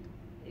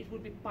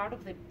be part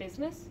of the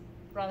business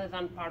rather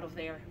than part of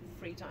their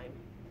free time.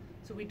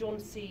 So we don't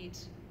see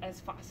it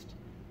as fast.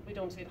 We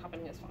don't see it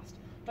happening as fast.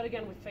 But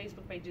again, with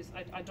Facebook pages,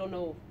 I don't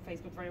know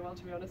Facebook very well,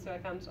 to be honest, so I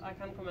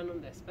can't comment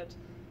on this. But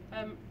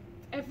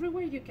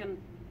everywhere you can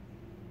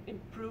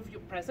improve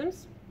your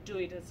presence, do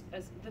it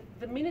as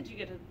the minute you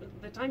get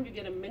the time you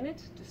get a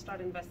minute to start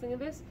investing in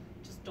this,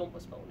 just don't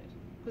postpone it,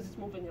 because it's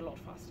moving a lot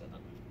faster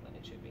than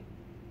it should be.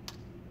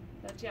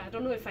 But yeah, I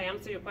don't know if I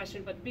answer your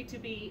question, but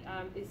B2B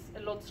is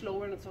a lot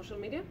slower in social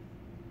media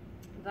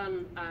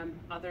than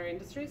other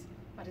industries,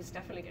 but it's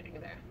definitely getting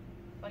there.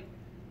 Like,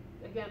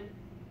 again,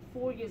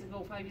 4 years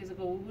ago, 5 years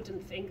ago, we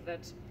wouldn't think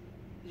that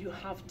you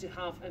have to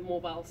have a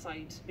mobile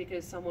site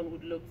because someone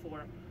would look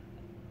for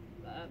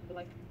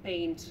like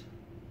paint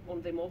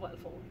on the mobile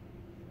phone.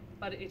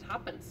 But it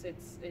happens, it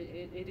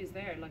is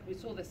there. Like we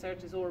saw the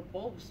searches or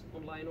bulbs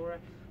online, or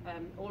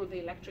all the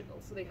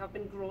electricals. So they have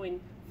been growing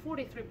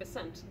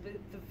 43%.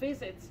 The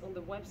visits on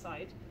the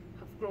website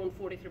have grown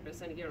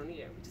 43% year on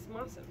year, which is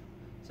massive.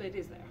 So it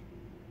is there.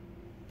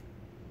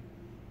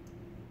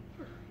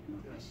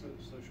 Yeah,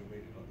 social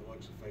media, like the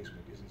likes of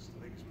Facebook, I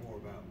think it's more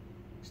about,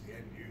 it's the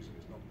end user,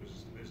 it's not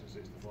business to business,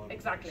 it's the final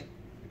Exactly.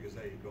 business. Because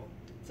there you've got,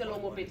 it's a lot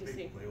more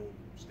B2C. People, they all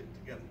stick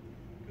together,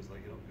 because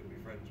you're not going to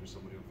be friends with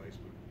somebody on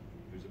Facebook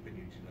whose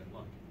opinions you don't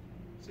like.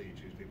 So you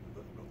choose people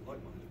that have got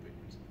like-minded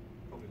opinions,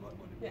 probably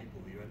like-minded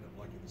people who you end up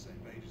liking the same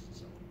pages and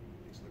so on.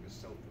 It's like a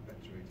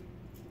self-perpetuating.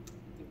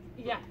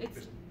 Yeah,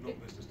 not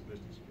business to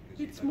business.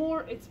 It's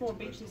more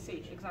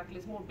B2C, exactly.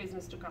 It's more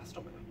business to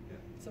customer.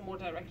 Yeah. It's a more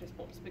direct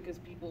response,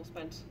 because people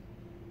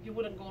you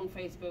wouldn't go on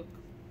Facebook,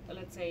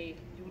 let's say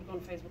you would go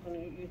on Facebook and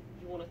you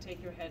want to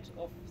take your head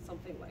off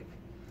something like,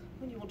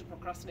 when you want to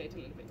procrastinate a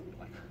little bit, and be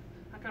like,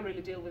 I can't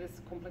really deal with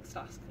this complex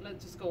task.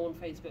 Let's just go on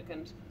Facebook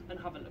and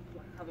have a look,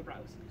 have a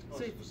browse. It's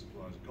nice if the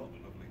supplier's got a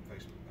lovely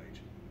Facebook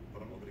page,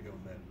 but I'm not going to go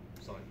on their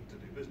site to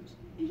do business.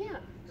 Yeah,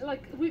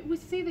 like we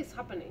see this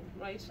happening,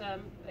 right?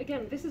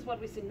 Again, this is what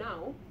we see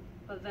now,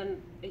 but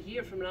then a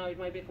year from now it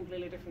might be a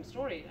completely different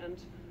story, and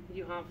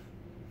you have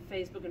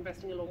Facebook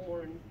investing a lot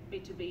more in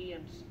B2B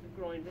and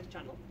growing this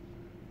channel.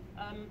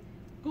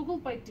 Google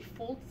by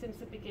default since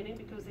the beginning,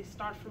 because they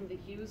start from the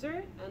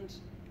user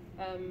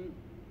and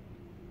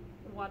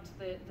what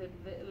the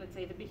let's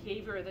say the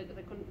behavior,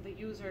 the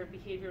user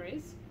behavior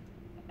is.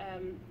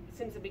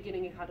 Since the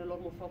beginning, it had a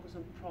lot more focus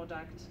on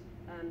product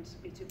and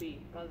B2B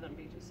rather than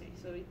B2C.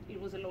 So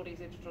it was a lot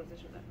easier to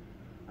transition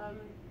there.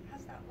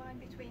 Has that line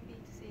between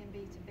B2C and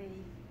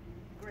B2B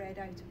greyed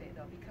out a bit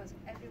though, because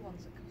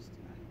everyone's a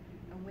customer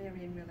and we're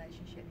in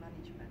relationship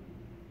management,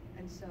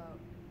 and so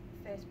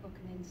Facebook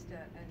and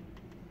Insta and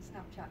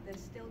Snapchat, they're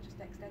still just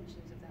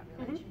extensions of that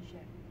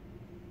relationship.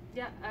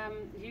 Yeah,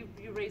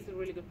 you raised a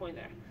really good point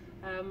there.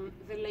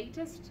 The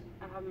latest,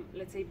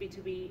 let's say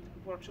B2B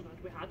workshop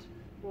that we had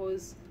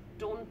was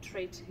don't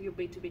treat your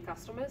B2B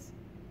customers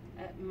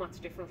much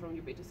different from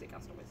your B2C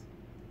customers.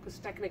 Because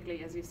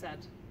technically, as you said,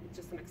 it's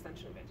just an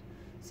extension of it.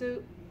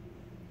 So,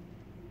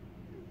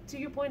 to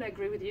your point, I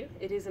agree with you.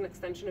 It is an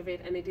extension of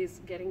it and it is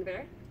getting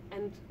there.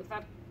 And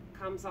that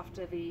comes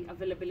after the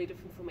availability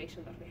of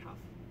information that we have.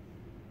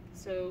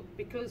 So,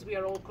 because we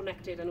are all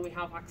connected and we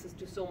have access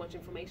to so much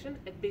information,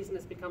 a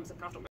business becomes a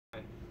customer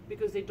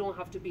because they don't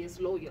have to be as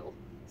loyal.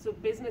 So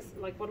business,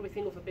 like what we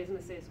think of a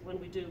business is when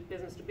we do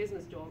business to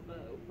business job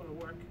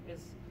work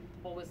is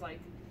always like,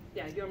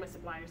 yeah, you're my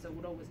supplier, so I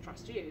would always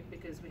trust you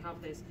because we have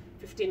this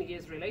 15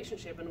 years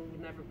relationship and we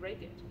would never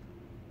break it.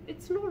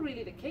 It's not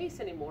really the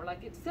case anymore.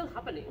 Like it's still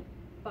happening,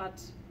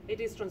 but it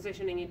is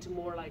transitioning into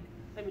more like,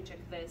 let me check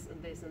this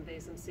and this and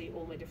this and see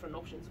all my different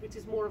options, which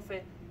is more of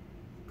a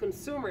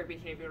consumer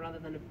behavior rather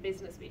than a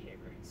business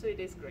behavior. So it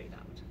is grayed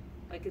out.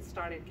 Like it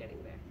started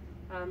getting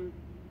there.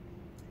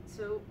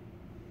 So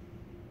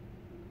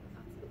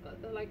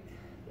that's, like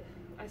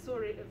I saw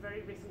a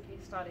very recent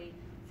case study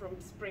from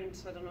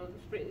Sprint. I don't know.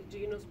 Do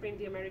you know Sprint,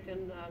 the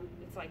American?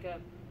 It's like a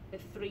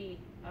three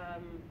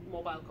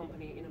mobile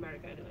company in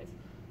America, anyways.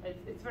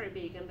 It's very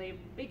big, and they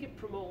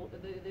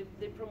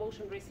the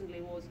promotion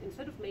recently was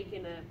instead of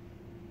making a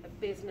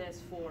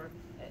business for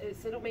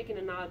instead of making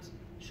an ad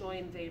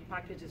showing the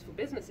packages for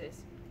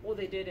businesses, all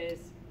they did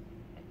is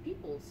a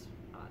people's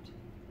ad.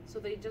 So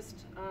they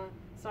just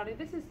started.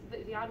 This is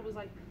the ad was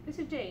like, this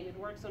is Jane. It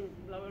works on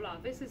blah blah blah.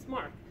 This is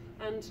Mark,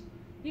 and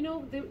you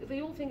know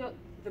they all think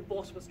the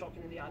boss was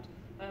talking in the ad.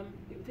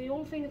 They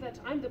all think that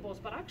I'm the boss,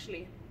 but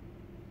actually,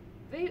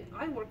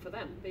 I work for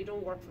them. They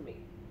don't work for me,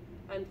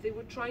 and they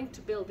were trying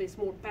to build this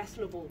more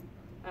personable,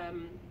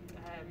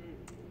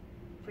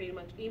 pretty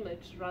much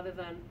image rather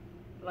than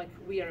like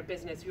we are a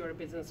business, you are a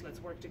business, let's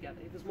work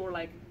together. It was more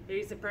like there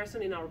is a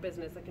person in our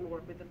business that can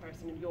work with the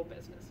person in your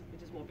business,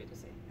 which is more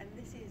B2C. And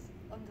this is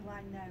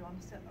underlined now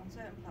on certain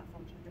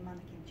platforms with the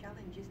mannequin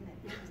challenge, isn't it?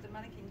 Because the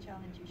mannequin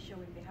challenge is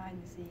showing behind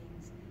the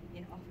scenes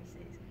in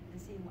offices and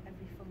seeing what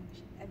every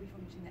function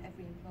that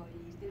every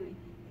employee is doing.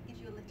 It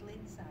gives you a little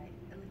insight,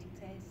 a little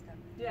taster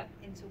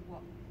into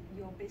what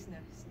your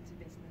business to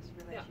business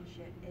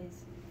relationship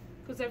is.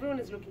 Because everyone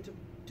is looking to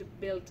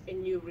build a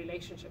new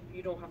relationship.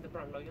 You don't have the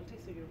brand loyalty,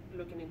 so you're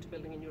looking into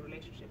building a new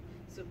relationship.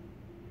 So,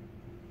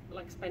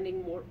 like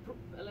spending more,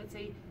 let's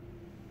say,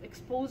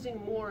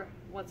 exposing more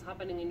what's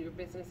happening in your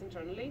business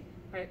internally,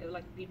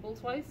 like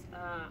people's-wise,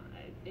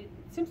 it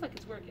seems like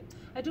it's working.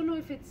 I don't know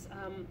if it's,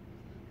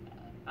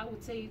 I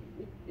would say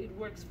it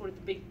works for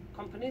the big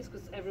companies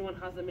because everyone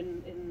has them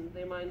in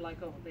their mind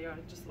like, oh, they are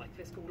just like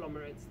this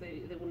conglomerates.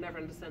 They will never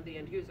understand the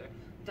end user.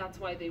 That's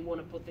why they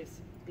want to put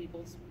this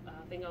people's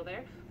thing out there.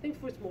 I think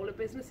for smaller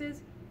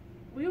businesses,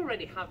 we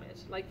already have it.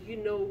 Like, you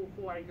know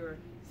who are your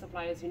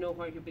suppliers, you know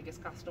who are your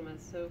biggest customers.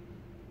 So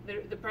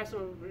the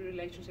personal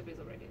relationship is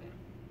already there.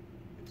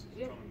 It's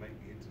trying to make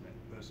the internet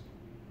personal,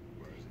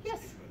 whereas it's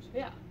Yes, impersonal.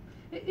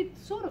 yeah. It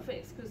sort of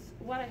is, because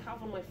what I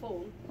have on my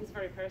phone is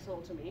very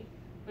personal to me,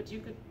 but you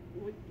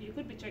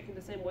could be checking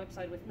the same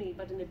website with me,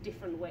 but in a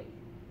different way.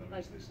 But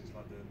Like, this is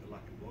like the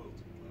lack of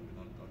loyalty. I mean,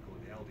 I call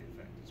it the Aldi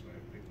effect. It's where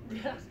people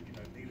realise that you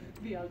don't need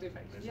it. the old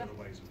effect. There's other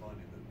ways of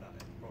finding that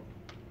end product,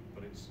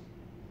 but it's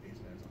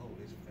as a whole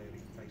is fairly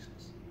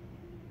faceless.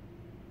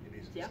 It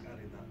is just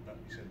adding that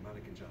you said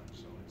mannequin challenge,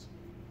 so it's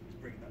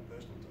bringing that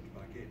personal touch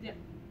back in. Yeah.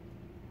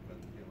 But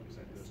you know, like you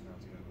said,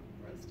 personality over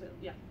brand. Still,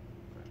 yeah.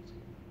 Correct.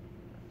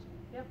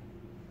 Yep.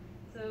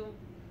 So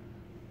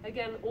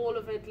again, all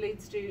of it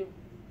leads to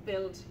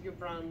build your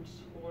brand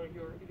or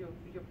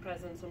your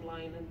presence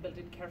online and build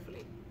it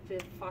carefully.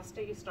 The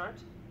faster you start,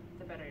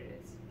 the better it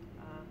is.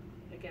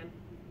 Again,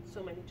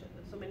 so many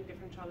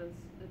different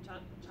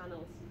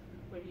channels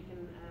where you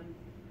can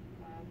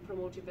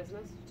promote your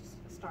business. Just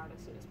start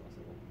as soon as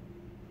possible.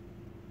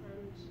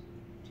 And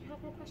do you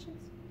have more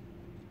questions?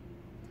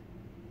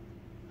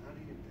 How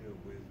do you deal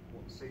with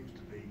what seems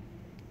to be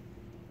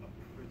a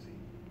pretty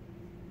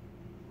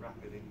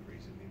rapid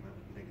increase in the amount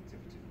of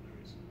negativity that there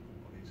is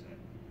on the internet?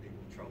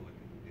 People trolling,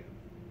 you know,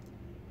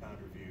 bad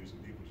reviews,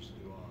 and people just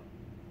who are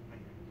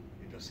angry.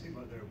 It does seem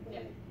like there are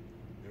more.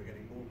 There are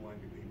getting more and more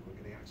angry people who are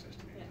getting access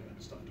to the internet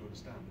and starting to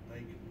understand that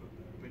they can put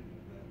their opinion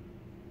in there.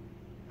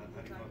 And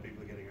how do you find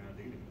people are getting around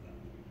dealing with that?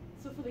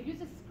 So for the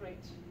users, it's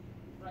great,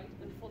 right?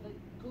 And for the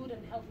good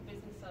and healthy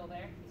business out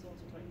there, it's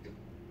also great.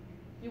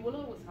 You will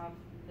always have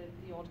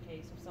the odd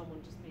case of someone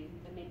just be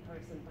a mean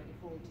person by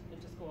default and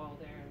just go out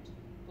there and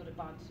put a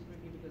bad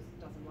review because it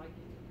doesn't like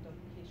you.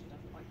 She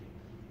doesn't like you.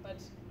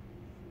 But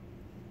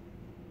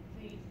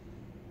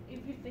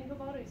if you think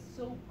about it, it's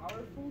so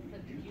powerful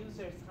that the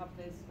users have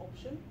this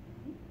option.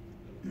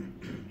 You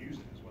can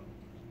use it as well.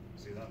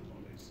 See, that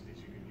one is you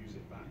can use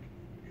it back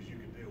because you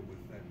can deal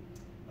with them.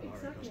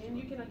 Exactly, and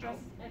you can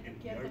address and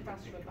get the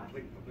customer back.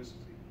 Complete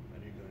publicity, and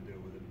you can deal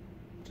with it.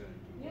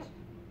 Yeah.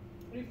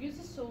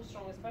 Reviews are so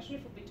strong, especially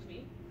for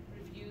B2B.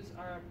 Reviews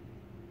are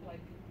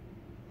like,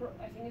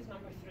 I think it's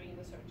number 3 in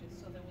the searches.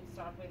 So they would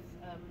start with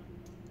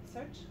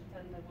search,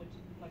 then they would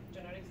like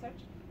generic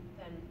search,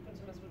 then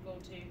consumers would go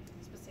to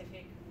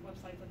specific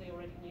websites that they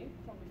already knew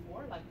from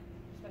before, like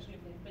especially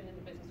if they've been in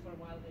the business for a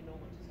while, they know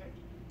what to search.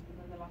 And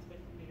then the last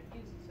bit would be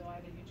reviews, so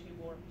either YouTube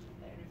or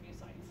review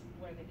sites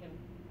where they can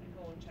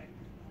go and check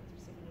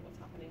specifically what's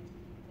happening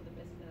for the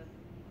business,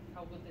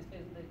 how good this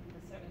business, the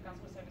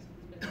customer service for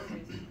this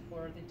business is,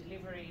 or the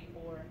delivery,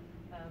 or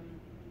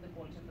the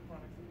quality of the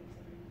products that they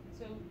sell.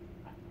 So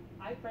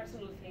I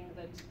personally think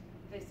that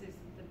this is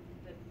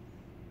the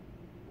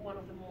one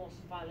of the most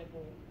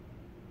valuable,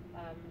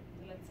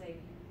 let's say,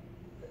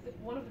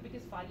 one of the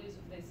biggest values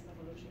of this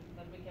evolution,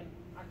 that we can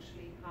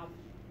actually have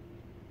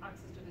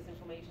access to this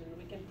information.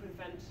 We can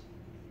prevent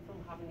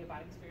from having a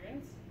bad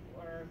experience,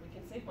 or we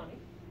can save money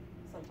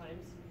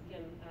sometimes. We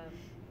can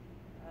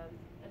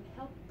and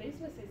help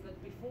businesses that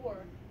before,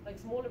 like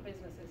smaller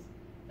businesses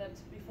that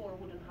before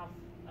wouldn't have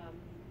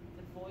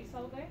the voice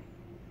out there,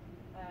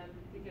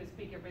 because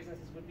bigger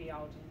businesses would be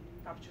out and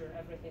capture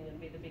everything and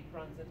be the big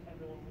brands that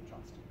everyone would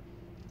trust.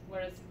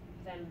 Whereas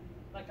then,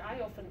 like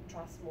I often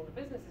trust smaller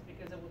businesses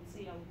because I would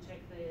check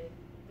the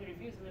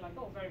reviews and be like,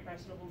 oh, very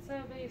personable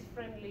service,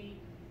 friendly,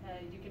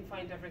 you can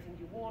find everything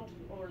you want,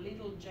 or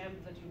little gem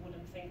that you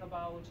wouldn't think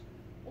about.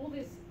 All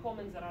these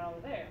comments that are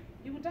out there,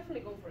 you would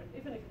definitely go for it,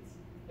 even if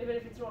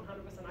it's not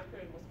 100%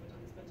 accurate most of the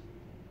times, but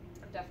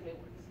it definitely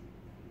works.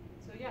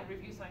 So yeah,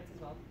 review sites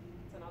as well.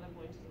 It's another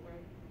point where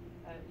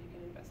you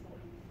can invest more.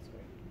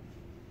 Sorry.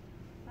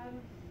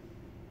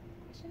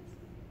 Questions?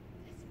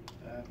 Yes.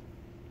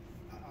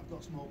 I've got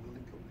a small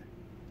building company.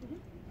 Mm-hmm.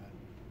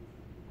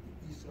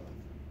 You sort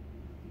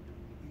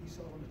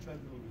of on a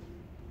treadmill.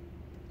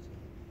 So,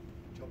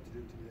 job to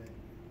do today,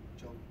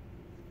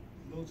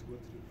 loads of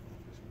work to do before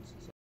Christmas.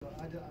 So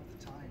I don't have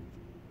the time,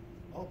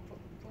 or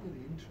probably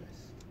the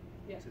interest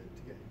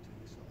to get into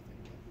this sort of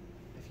thing. But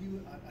if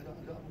I don't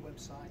have a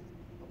website.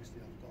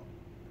 Obviously, I've got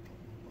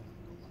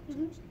laptops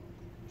and I've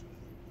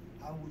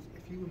got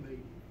if you were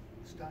me,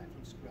 starting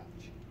from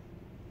scratch,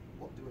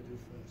 what do I do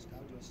first?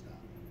 How do I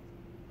start?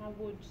 I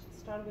would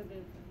start with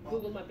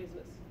Google My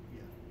Business.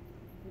 Yeah.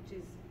 Which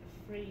is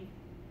free.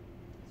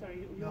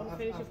 Sorry, you want to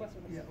finish your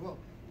question? Yeah, well,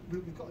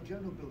 we've got a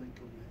general building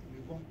company and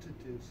we want to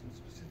do some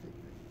specific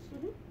things,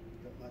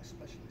 like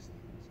specialist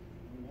things.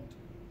 And we want to,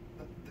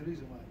 but the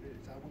reason why I did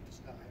it is I want to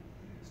start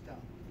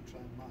and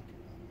try and market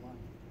that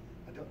online.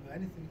 I don't know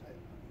anything, I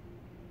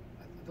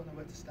don't know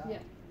where to start.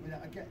 Yeah. I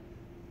mean,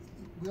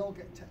 we all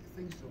get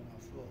things on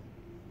our phone,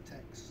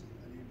 texts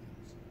and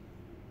emails.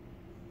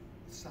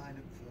 Sign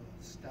up for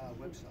star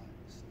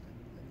websites, and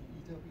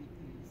you think,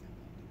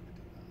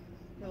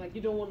 like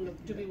you don't want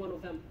to be one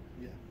of them.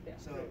 Yeah.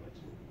 So very much.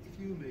 If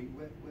you were me,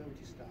 where would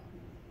you start?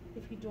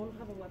 If you don't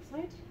have a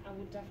website, I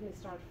would definitely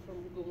start from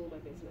Google My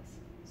Business.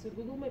 So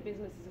Google My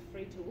Business is a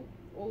free tool.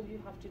 All you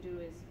have to do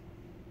is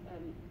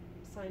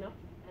sign up,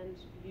 and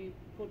you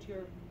put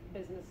your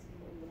business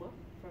on the map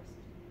first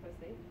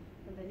thing,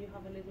 and then you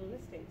have a little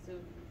listing. So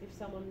if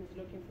someone is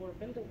looking for a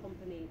building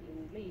company in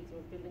Leeds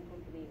or a building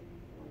company,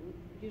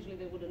 usually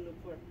they wouldn't look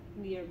for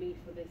near me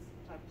for this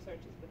type of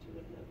searches, but you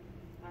would know.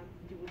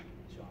 You would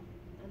show up,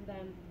 and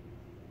then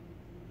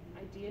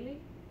ideally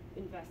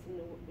invest in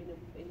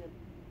a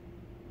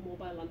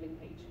mobile landing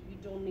page. You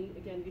don't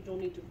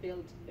need to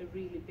build a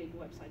really big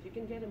website. You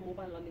can get a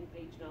mobile landing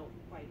page now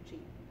quite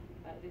cheap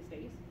these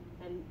days,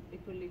 and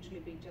it could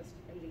literally be just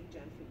a lead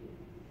gen for you.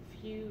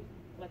 If you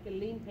like a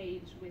lean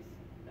page with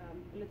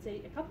let's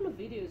say a couple of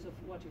videos of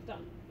what you've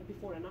done,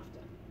 before and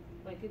after,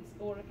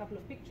 or a couple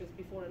of pictures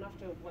before and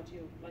after of what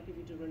you, like if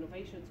you do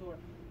renovations or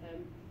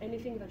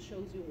anything that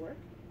shows your work,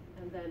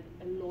 and then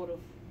a lot of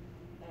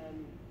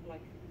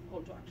like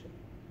call to action,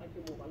 like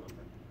your mobile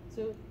number.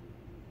 So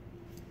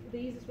the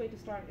easiest way to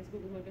start is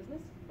Google My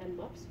Business and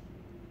Maps,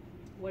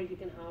 where you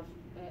can have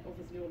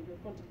obviously all your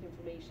contact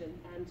information,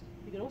 and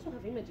you can also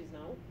have images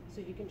now,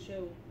 so you can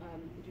show,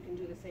 you can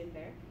do the same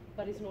there,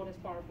 but it's not as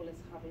powerful as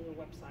having a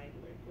website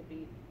where it could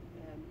be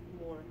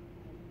more,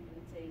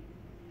 let's say,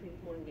 create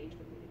more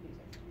engagement with the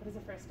user. But as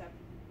a first step,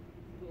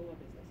 Google My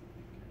Business.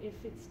 If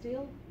it's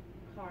still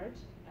hard,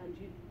 and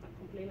I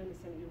completely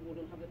understand you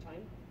wouldn't have the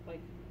time, like,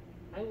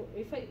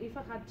 if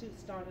I had to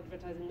start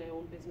advertising my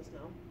own business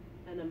now,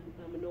 and I'm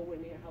nowhere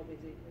near how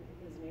busy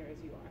as near as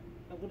you are,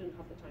 I wouldn't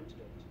have the time to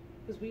do it.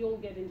 Because we all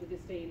get into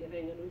this daily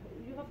thing, and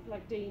you have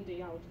like day in,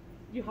 day out,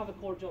 you have a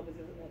core job,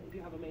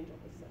 you have a main job,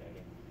 as I said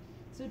earlier.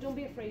 So don't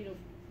be afraid of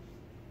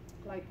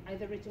like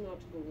either reaching out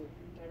to Google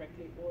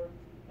directly or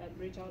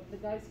reach out. The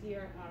guys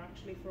here are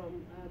actually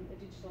from a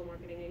digital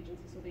marketing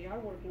agency, so they are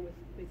working with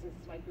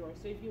businesses like yours.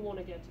 So if you want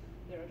to get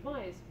their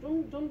advice,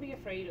 don't be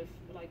afraid of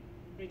like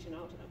reaching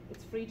out to them.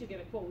 It's free to get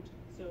a quote,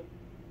 so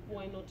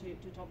why not to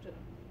talk to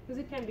them? Because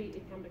it can be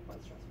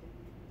quite stressful.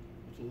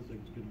 What other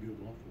things can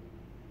Google offer?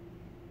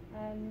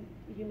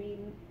 You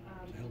mean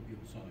to help your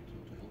site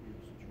or to help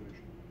your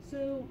situation?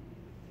 So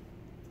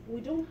we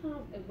don't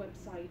have a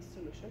website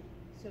solution.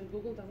 So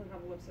Google doesn't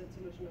have a website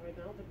solution right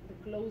now. The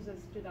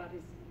closest to that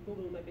is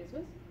Google My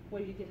Business,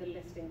 where you get a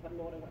listing but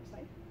not a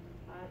website.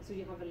 So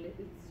you have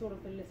it's sort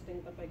of a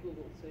listing but by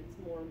Google, so it's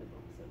more on the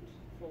maps and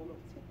phone,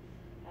 obviously.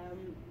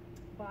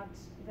 but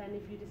then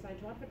if you decide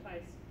to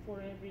advertise, for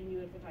every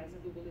new advertiser,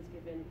 Google is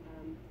given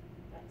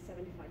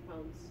 £75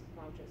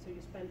 voucher. So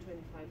you spend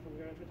 25 on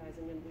your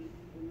advertising, and we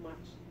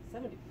match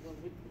 70. Well,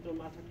 we don't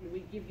match actually.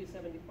 We give you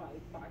 75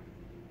 back,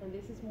 and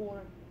this is more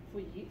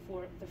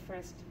for the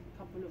first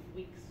couple of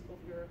weeks of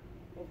your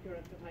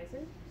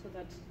advertising, so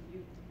that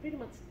you pretty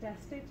much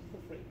test it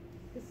for free.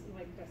 This is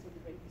like test it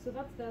for free. So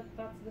that's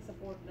the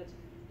support that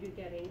you're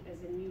getting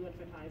as a new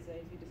advertiser.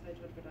 If you decide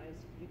to advertise,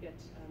 you get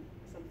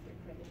some free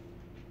credit.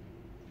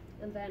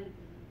 And then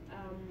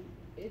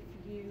if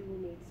you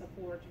need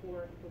support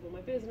for Google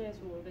My Business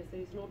or this,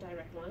 there is no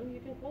direct line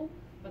you can call,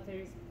 but there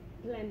is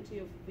plenty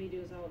of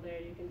videos out there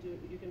you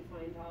can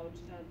find out.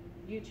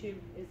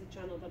 YouTube is a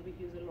channel that we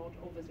use a lot,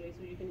 obviously,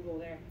 so you can go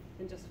there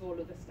and just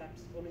follow the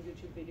steps on a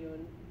YouTube video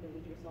and build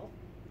it yourself.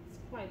 It's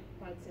quite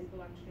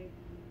simple actually.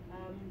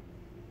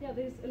 Yeah,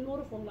 there's a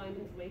lot of online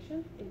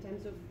information in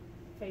terms of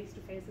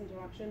face-to-face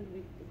interaction.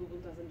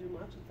 Google doesn't do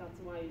much. That's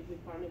why we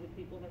partner with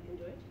people that can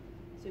do it.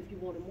 So if you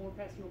want a more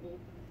personable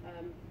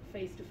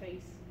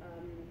face-to-face,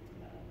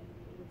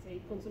 let's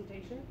say,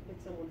 consultation with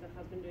someone that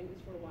has been doing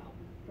this for a while,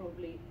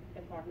 probably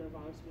a partner of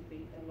ours would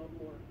be a lot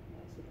more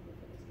suitable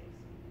for this case.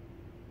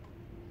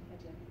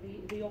 But yeah,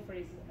 the offer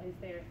is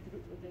there.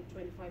 The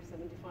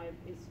 25.75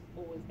 is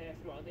always there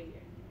throughout the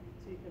year,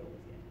 so you can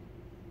always get it.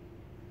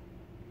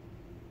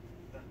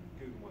 That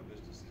Google My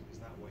Business, is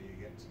that where you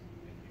get,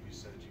 if you're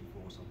searching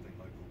for something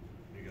local,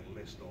 you get a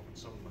list of, and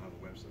some of them have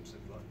a website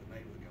simply like the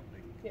name of the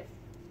company. Yes.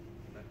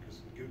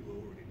 Because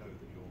Google already know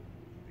that you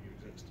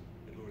exist.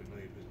 It'll already know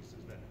your business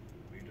is there.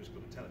 But you just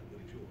got to tell it that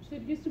it's yours. So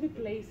it used to be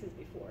Places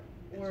before,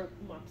 or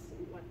Maps,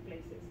 like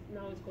Places.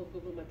 Now it's called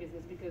Google My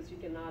Business because you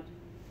can add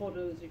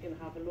photos. You can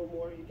have a lot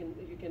more. You can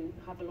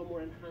have a lot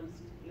more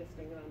enhanced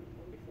listing than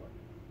before.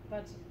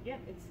 But yeah,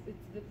 it's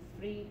the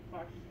free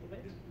part of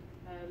it.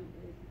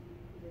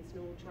 There's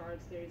no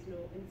charge. There is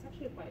no, and it's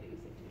actually quite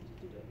easy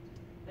to do it,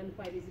 and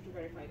quite easy to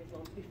verify it as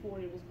well. Before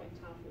it was quite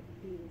tough with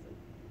pins, and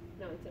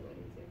now it's a lot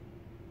easier.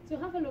 So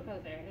have a look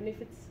out there, and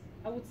if it's,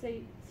 I would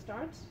say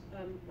start.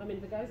 I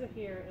mean, the guys are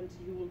here, and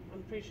you will.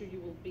 I'm pretty sure you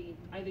will be.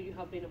 Either you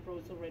have been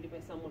approached already by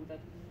someone that,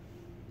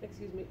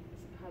 excuse me,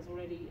 has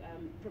already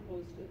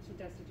proposed,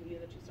 suggested to you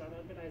that you start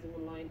advertising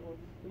online, or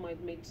you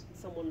might meet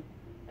someone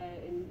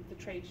in the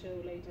trade show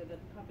later that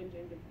have been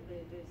doing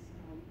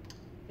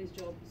this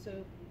job.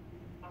 So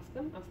ask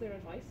them, ask their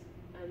advice,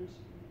 and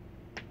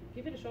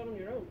give it a shot on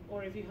your own.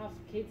 Or if you have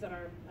kids that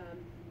are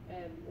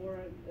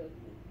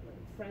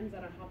friends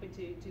that are happy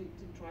to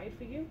try it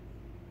for you,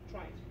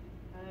 try it.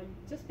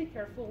 Just be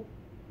careful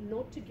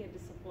not to get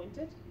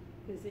disappointed,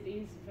 because it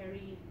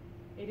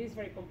is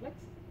very complex,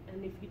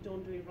 and if you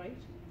don't do it right,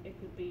 it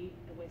could be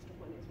a waste of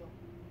money as well.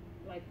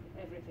 Like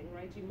everything,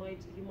 right? You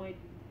might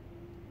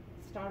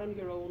start on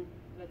your own,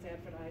 let's say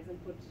advertise,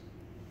 and put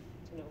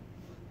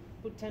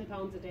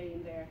 £10 a day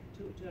in there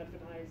to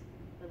advertise,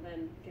 and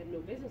then get no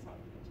business out of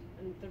it.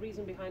 And the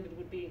reason behind it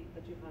would be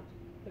that you had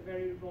the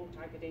very wrong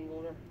targeting,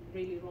 or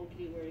really wrong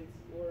keywords,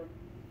 or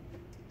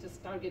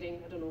just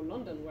targeting, I don't know,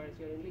 London, whereas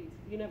you're in Leeds.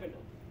 You never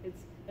know.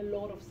 It's a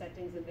lot of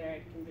settings in there.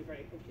 It can be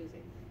very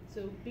confusing.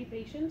 So be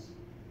patient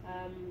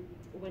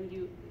when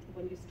you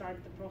start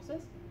the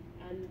process,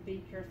 and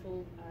be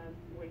careful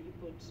where you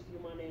put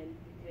your money in,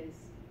 because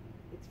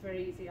it's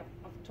very easy.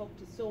 I've talked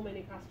to so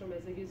many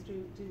customers. I used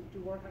to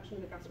work actually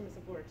in the customer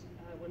support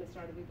when I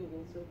started with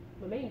Google. So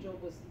my main job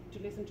was to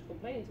listen to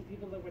complaints of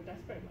people that were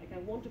desperate. Like, I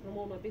want to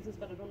promote my business,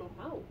 but I don't know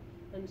how.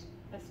 And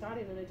I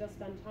started, and I just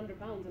spent £100,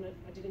 and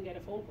I didn't get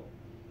a phone call.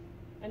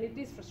 And it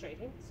is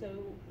frustrating. So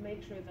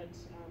make sure that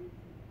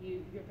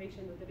you're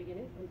patient at the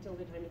beginning until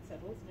the time it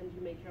settles, and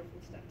you make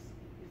careful steps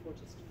before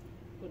just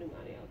putting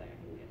money out there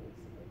and getting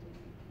disappointed.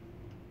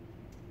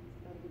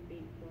 That would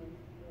be my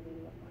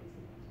little advice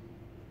on that.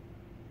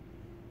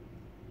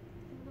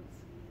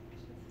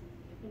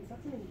 It's been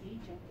such an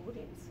engaging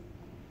audience.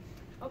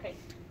 Okay,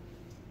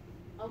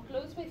 I'll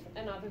close with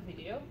another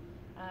video,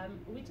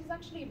 which is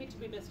actually a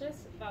B2B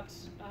business that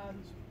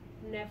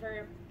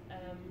never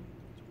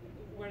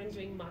weren't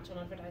doing much on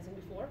advertising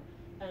before,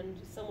 and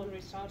someone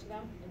reached out to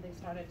them and they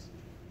started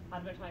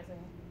advertising.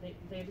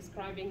 They're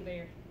describing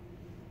their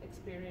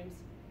experience.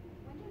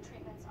 Window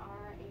treatments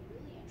are a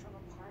really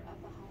integral part of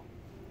the home.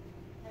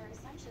 They're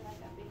essentially like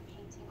a big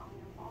painting on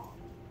your wall,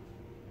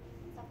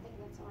 something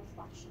that's a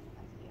reflection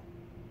of you.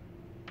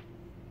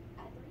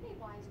 At 3D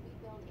Blinds, we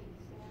build a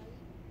very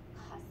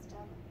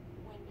custom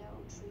window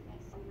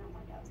treatment for your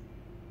windows.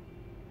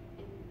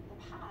 In the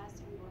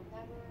past, we were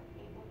never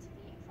able to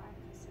be in front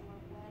of a consumer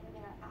when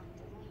they're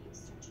actively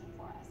searching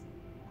for us.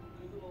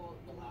 Google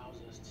allows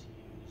us to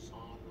use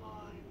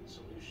online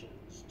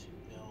solutions to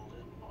build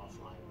an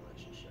offline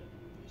relationship.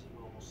 Using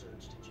mobile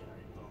search to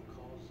generate phone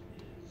calls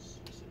is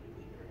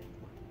specifically very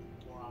important.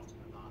 More often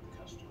than not, the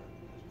customer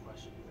has a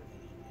question that they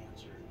need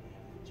answered,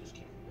 and it just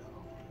can't be done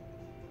online.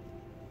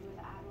 With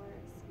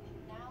AdWords, we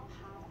now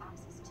have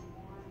access to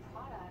more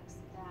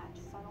products that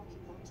funnel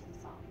people to the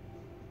phone.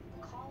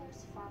 The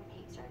callers from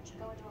paid search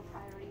go into a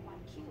priority 1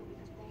 queue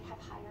because they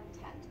have higher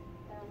intent.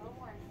 They're a little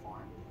more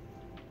informed.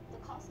 The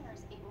call center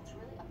is able to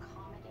really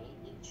accommodate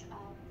each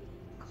of the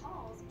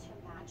calls to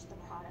match the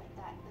product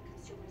that the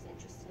consumer is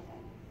interested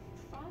in.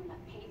 From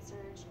paid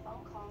search,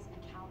 phone calls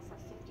account for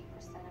 50%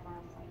 of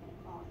our appointment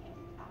volume.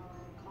 Our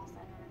call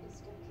center is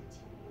going to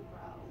continue to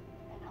grow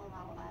and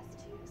allow us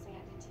to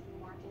expand into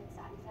new markets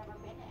that we've never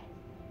been in.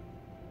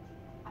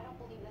 I don't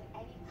believe that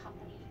any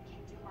company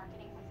can do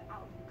marketing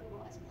without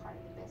Google as part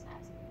of the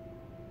business.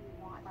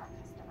 We want our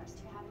customers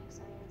to have an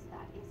experience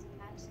that is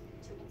meant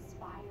to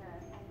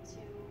inspire and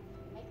to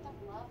make them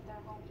love their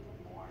home even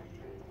more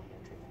through the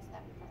window treatments that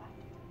we provide.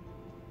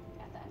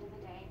 At the end of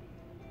the day,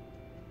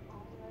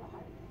 homes are the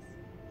heart of this.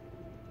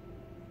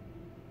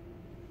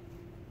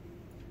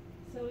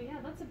 So yeah,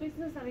 that's a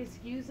business that is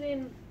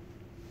using,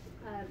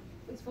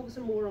 it's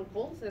focusing more on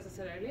calls, as I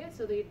said earlier.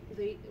 So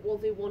all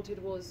they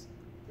wanted was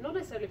not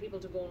necessarily people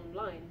to go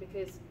online,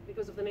 because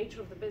of the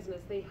nature of the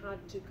business, they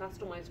had to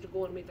customize to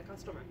go and meet the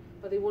customer,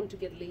 but they want to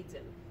get leads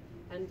in.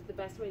 And the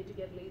best way to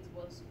get leads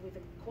was with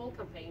a call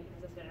campaign,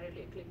 as I said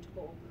earlier, click to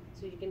call.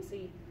 So you can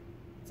see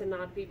it's an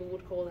ad people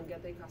would call and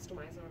get their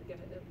customizer or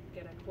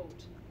get a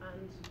quote.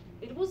 And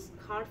it was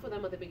hard for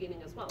them at the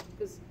beginning as well,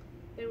 because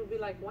they would be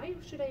like, why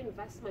should I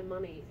invest my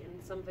money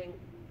in something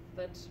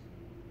that,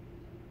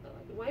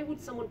 why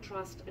would someone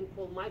trust and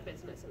call my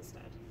business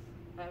instead?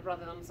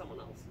 Rather than someone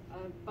else.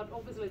 But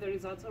obviously the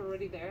results are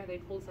already there. Their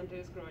call center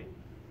is growing,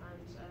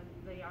 and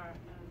they are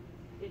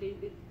it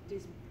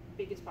is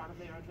biggest part of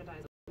their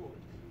advertising at the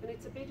moment. And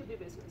it's a B2B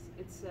business.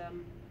 It's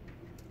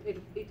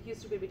it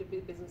used to be a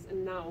B2B business,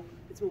 and now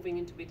it's moving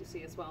into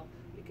B2C as well,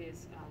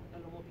 because a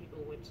lot more people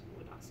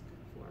would ask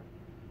for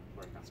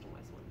a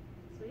customized one.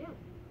 So yeah,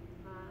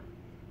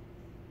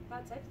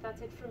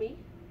 that's it for me.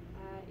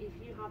 If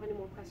you have any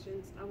more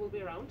questions, I will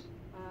be around,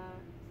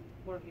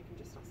 or you can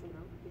just ask them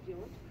now if you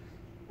want.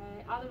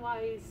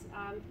 Otherwise,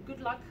 good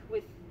luck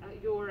with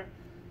your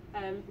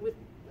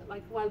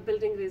while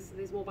building this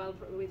mobile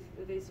with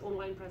this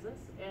online presence.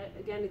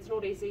 Again, it's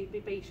not easy. Be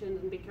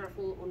patient and be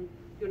careful on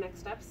your next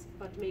steps,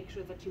 but make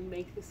sure that you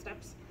make the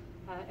steps.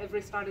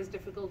 Every start is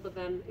difficult, but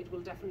then it will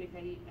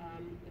definitely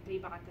pay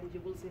back, and you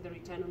will see the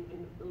return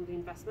on the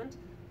investment.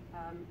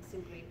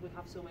 Simply, we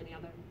have so many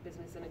other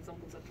business and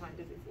examples that tried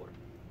it before.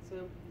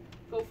 So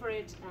go for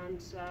it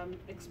and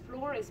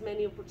explore as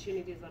many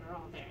opportunities that are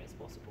out there as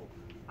possible,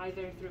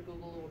 either through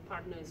Google or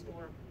partners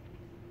or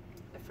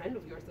a friend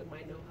of yours that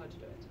might know how to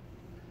do it.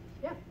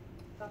 Yeah,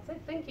 that's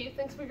it. Thank you.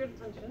 Thanks for your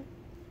attention.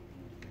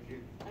 Thank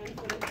you. And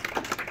for the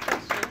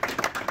question.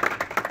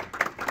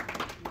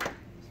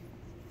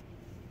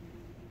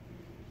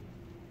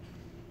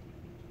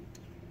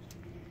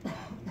 I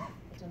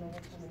don't know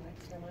what's coming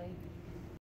next. Am I?